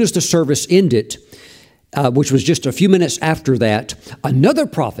then as soon as the service ended, which was just a few minutes after that, another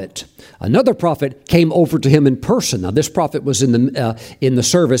prophet came over to him in person. Now, this prophet was in the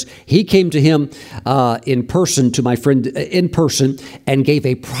service. He came to him in person, to my friend in person, and gave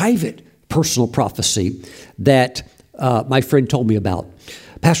a private, personal prophecy that my friend told me about.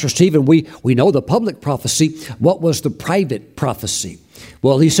 Pastor Stephen, we know the public prophecy. What was the private prophecy?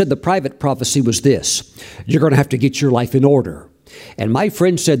 Well, he said the private prophecy was this: you're going to have to get your life in order. And my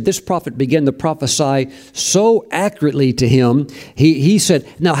friend said this prophet began to prophesy so accurately to him. He said,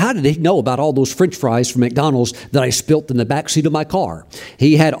 now, how did he know about all those French fries from McDonald's that I spilt in the backseat of my car?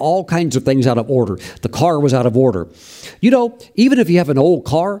 He had all kinds of things out of order. The car was out of order. Even if you have an old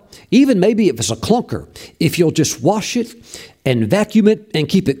car, even maybe if it's a clunker, if you'll just wash it and vacuum it and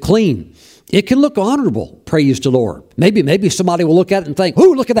keep it clean, it can look honorable, praise the Lord. Maybe somebody will look at it and think,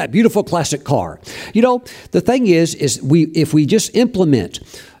 ooh, look at that beautiful classic car. The thing is if we just implement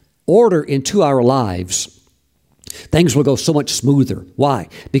order into our lives, things will go so much smoother. Why?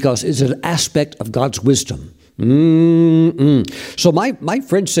 Because it's an aspect of God's wisdom. So my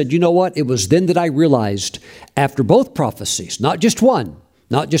friend said, you know what? It was then that I realized, after both prophecies, not just one,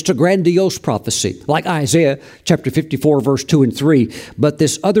 not just a grandiose prophecy like Isaiah chapter 54, verse 2 and 3, but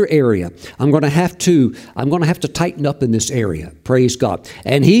this other area. I'm going to have to tighten up in this area. Praise God.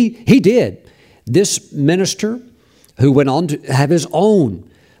 And he did. This minister, who went on to have his own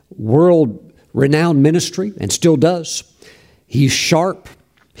world-renowned ministry and still does, he's sharp.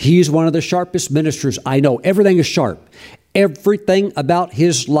 He's one of the sharpest ministers I know. Everything is sharp. Everything about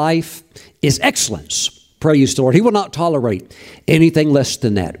his life is excellence. Praise the Lord. He will not tolerate anything less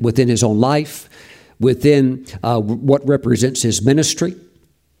than that within his own life, within what represents his ministry.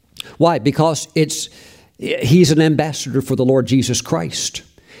 Why? Because he's an ambassador for the Lord Jesus Christ.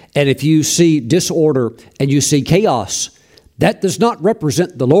 And if you see disorder and you see chaos, that does not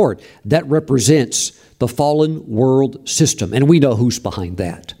represent the Lord. That represents the fallen world system. And we know who's behind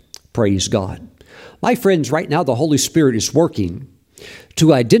that. Praise God. My friends, right now the Holy Spirit is working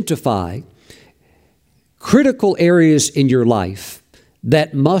to identify critical areas in your life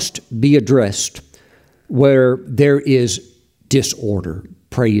that must be addressed where there is disorder.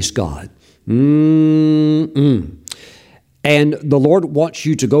 Praise God. And the Lord wants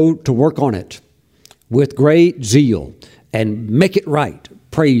you to go to work on it with great zeal and make it right.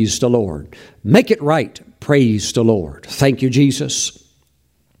 Praise the Lord. Make it right. Praise the Lord. Thank you, Jesus.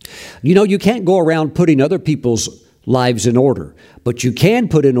 You know, you can't go around putting other people's lives in order, but you can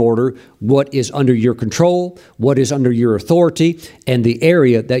put in order what is under your control, what is under your authority, and the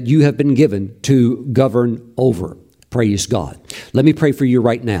area that you have been given to govern over. Praise God. Let me pray for you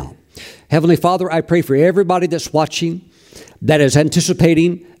right now. Heavenly Father, I pray for everybody that's watching that is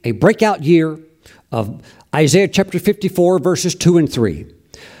anticipating a breakout year of Isaiah chapter 54, verses 2 and 3,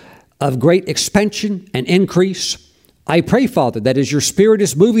 of great expansion and increase. I pray, Father, that as your Spirit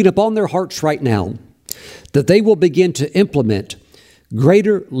is moving upon their hearts right now, that they will begin to implement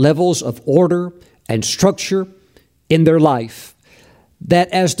greater levels of order and structure in their life, that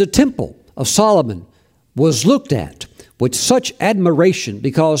as the temple of Solomon was looked at with such admiration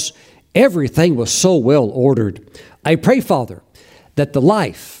because everything was so well ordered, I pray, Father, that the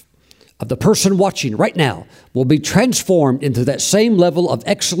life of the person watching right now will be transformed into that same level of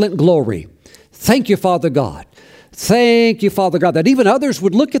excellent glory. Thank you, Father God. Thank you, Father God, that even others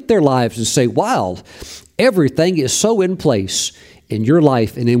would look at their lives and say, wow, everything is so in place in your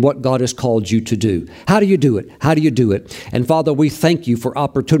life and in what God has called you to do. How do you do it? How do you do it? And Father, we thank you for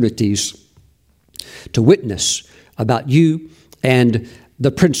opportunities to witness about you and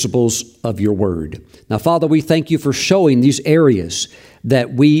the principles of your word. Now, Father, we thank you for showing these areas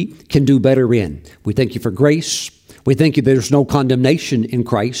that we can do better in. We thank you for grace. We thank you there's no condemnation in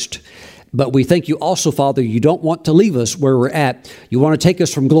Christ. But we thank you also, Father, you don't want to leave us where we're at. You want to take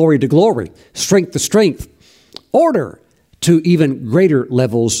us from glory to glory, strength to strength, order to even greater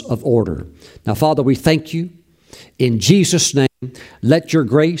levels of order. Now, Father, we thank you. In Jesus' name, let your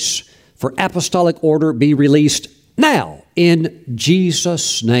grace for apostolic order be released now. In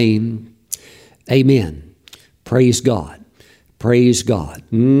Jesus' name, amen. Praise God. Praise God.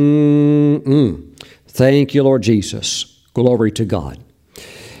 Thank you, Lord Jesus. Glory to God.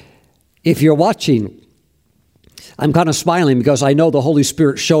 If you're watching, I'm kind of smiling because I know the Holy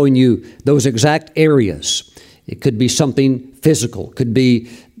Spirit showing you those exact areas. It could be something physical, could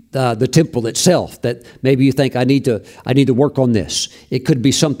be the temple itself that maybe you think I need to work on this. It could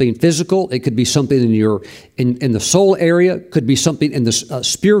be something physical. It could be something in the soul area. It could be something in the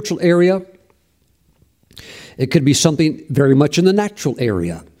spiritual area. It could be something very much in the natural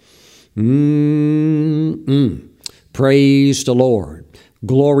area. Praise the Lord.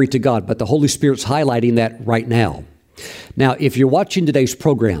 Glory to God. But the Holy Spirit's highlighting that right now. Now, if you're watching today's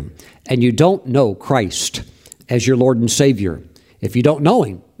program and you don't know Christ as your Lord and Savior, if you don't know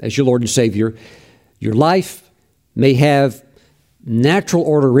Him as your Lord and Savior, your life may have natural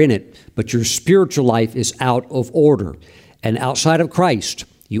order in it, but your spiritual life is out of order. And outside of Christ,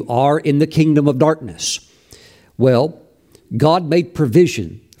 you are in the kingdom of darkness. Well, God made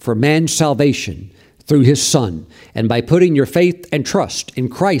provision for man's salvation through His Son. And by putting your faith and trust in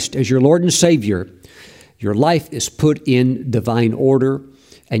Christ as your Lord and Savior, your life is put in divine order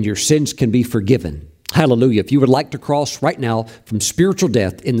and your sins can be forgiven. Hallelujah. If you would like to cross right now from spiritual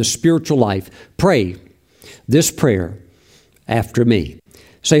death in the spiritual life, pray this prayer after me.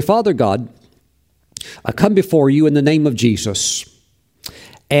 Say, Father God, I come before you in the name of Jesus,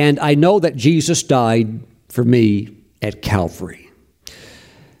 and I know that Jesus died for me at Calvary.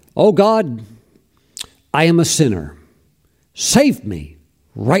 Oh God, I am a sinner. Save me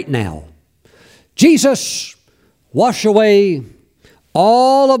right now. Jesus, wash away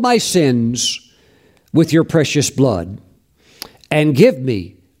all of my sins with your precious blood and give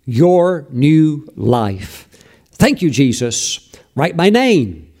me your new life. Thank you, Jesus. Write my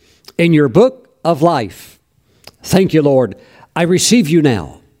name in your book of life. Thank you, Lord. I receive you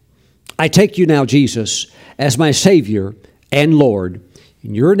now. I take you now, Jesus, as my Savior and Lord.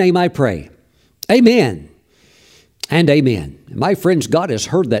 In your name I pray. Amen and amen. My friends, God has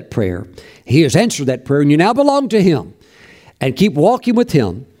heard that prayer. He has answered that prayer, and you now belong to Him. And keep walking with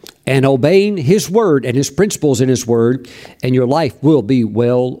Him and obeying His word and His principles in His word, and your life will be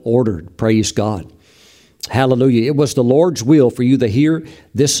well ordered. Praise God. Hallelujah. It was the Lord's will for you to hear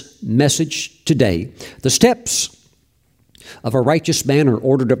this message today. The steps of a righteous man are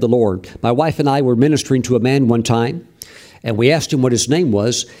ordered of the Lord. My wife and I were ministering to a man one time, and we asked him what his name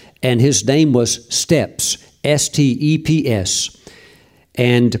was, and his name was Steps, S-T-E-P-S.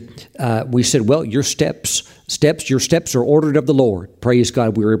 And we said, well, your steps are ordered of the Lord. Praise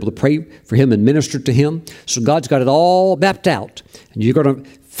God. We were able to pray for him and minister to him. So God's got it all mapped out. And you're going to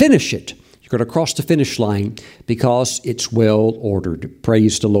finish it. You're going to cross the finish line because it's well ordered.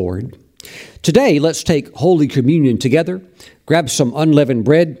 Praise the Lord. Today, let's take Holy Communion together. Grab some unleavened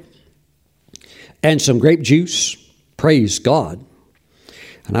bread and some grape juice. Praise God.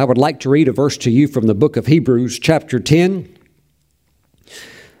 And I would like to read a verse to you from the book of Hebrews, chapter 10,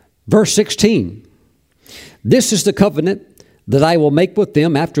 verse 16. This is the covenant that I will make with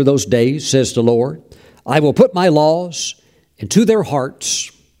them after those days, says the Lord. I will put my laws into their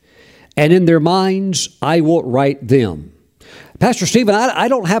hearts, and in their minds I will write them. Pastor Stephen, I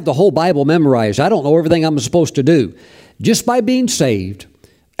don't have the whole Bible memorized. I don't know everything I'm supposed to do. Just by being saved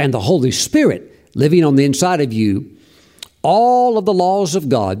and the Holy Spirit living on the inside of you, all of the laws of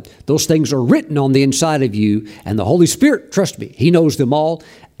God, those things are written on the inside of you, and the Holy Spirit, trust me, He knows them all,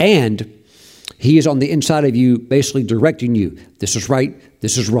 and He is on the inside of you, basically directing you. This is right,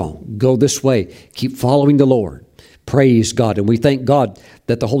 this is wrong. Go this way. Keep following the Lord. Praise God. And we thank God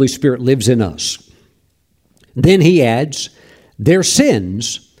that the Holy Spirit lives in us. Then He adds, their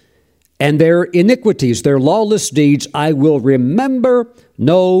sins and their iniquities, their lawless deeds, I will remember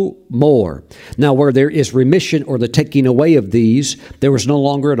no more. Now, where there is remission or the taking away of these, there is no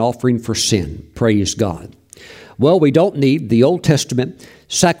longer an offering for sin. Praise God. Well, we don't need the Old Testament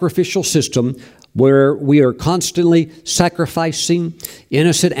sacrificial system where we are constantly sacrificing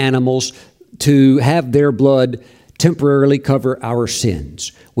innocent animals to have their blood temporarily cover our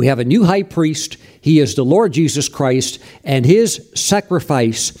sins. We have a new high priest. He is the Lord Jesus Christ, and His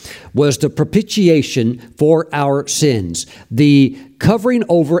sacrifice was the propitiation for our sins, the covering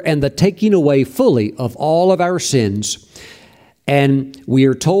over and the taking away fully of all of our sins. And we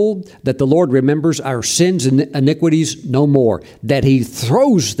are told that the Lord remembers our sins and iniquities no more, that He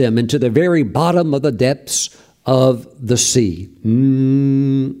throws them into the very bottom of the depths of the sea.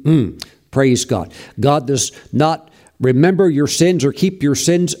 Praise God. God does not remember your sins or keep your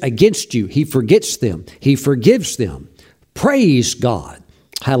sins against you. He forgets them. He forgives them. Praise God.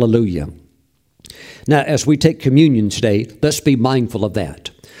 Hallelujah. Now, as we take communion today, let's be mindful of that.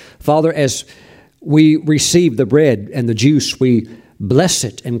 Father, as we receive the bread and the juice, we bless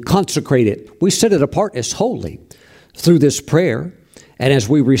it and consecrate it. We set it apart as holy through this prayer. And as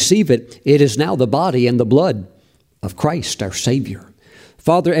we receive it, it is now the body and the blood of Christ, our Savior.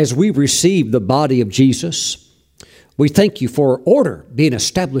 Father, as we receive the body of Jesus, we thank you for order being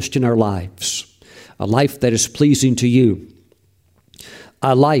established in our lives, a life that is pleasing to you,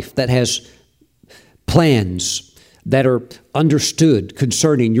 a life that has plans that are understood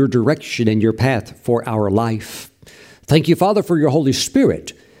concerning your direction and your path for our life. Thank you, Father, for your Holy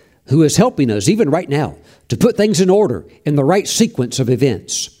Spirit, who is helping us even right now to put things in order in the right sequence of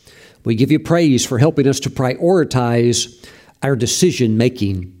events. We give you praise for helping us to prioritize our decision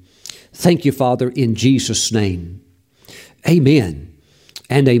making. Thank you, Father, in Jesus' name. Amen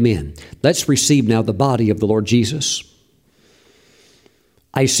and amen. Let's receive now the body of the Lord Jesus.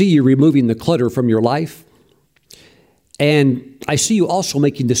 I see you removing the clutter from your life, and I see you also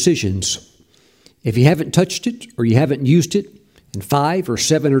making decisions. If you haven't touched it or you haven't used it in 5 or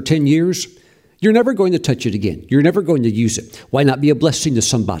 7 or 10 years, you're never going to touch it again. You're never going to use it. Why not be a blessing to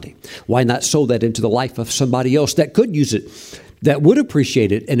somebody? Why not sow that into the life of somebody else that could use it, that would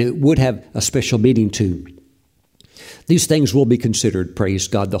appreciate it, and it would have a special meaning too? These things will be considered, praise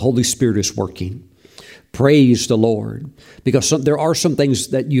God. The Holy Spirit is working. Praise the Lord. Because there are some things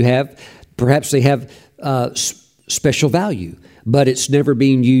that you have, perhaps they have special value, but it's never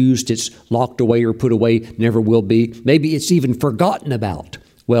being used. It's locked away or put away, never will be. Maybe it's even forgotten about.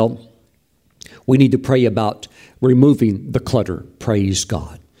 Well, we need to pray about removing the clutter. Praise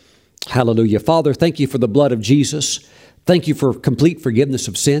God. Hallelujah. Father, thank you for the blood of Jesus. Thank you for complete forgiveness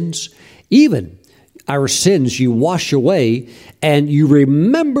of sins. Even our sins you wash away, and you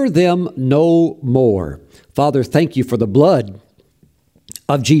remember them no more. Father, thank you for the blood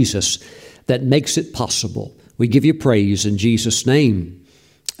of Jesus that makes it possible. We give you praise in Jesus' name.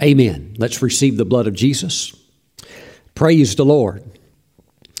 Amen. Let's receive the blood of Jesus. Praise the Lord.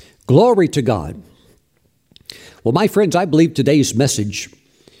 Glory to God. Well, my friends, I believe today's message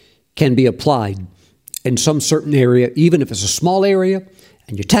can be applied in some certain area, even if it's a small area,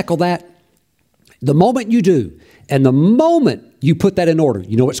 and you tackle that. The moment you do, and the moment you put that in order,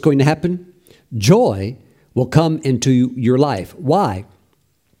 you know what's going to happen? Joy will come into your life. Why?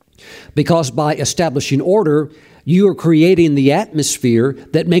 Because by establishing order, you are creating the atmosphere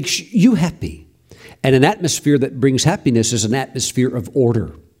that makes you happy. And an atmosphere that brings happiness is an atmosphere of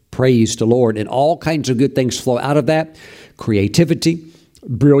order. Praise the Lord. And all kinds of good things flow out of that. Creativity,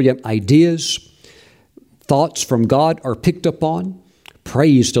 brilliant ideas, thoughts from God are picked up on.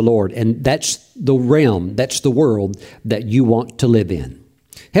 Praise the Lord. And that's the realm, that's the world that you want to live in.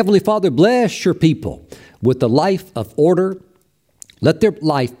 Heavenly Father, bless your people with the life of order. Let their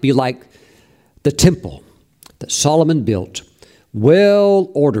life be like the temple that Solomon built,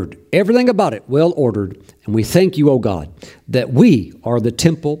 well ordered, everything about it well ordered. And we thank you, O God, that we are the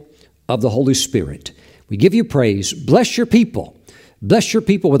temple of the Holy Spirit. We give you praise. Bless your people. Bless your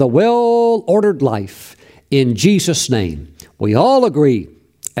people with a well-ordered life. In Jesus' name, we all agree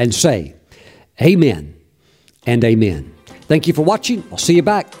and say, amen and amen. Thank you for watching. I'll see you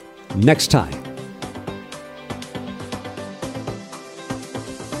back next time.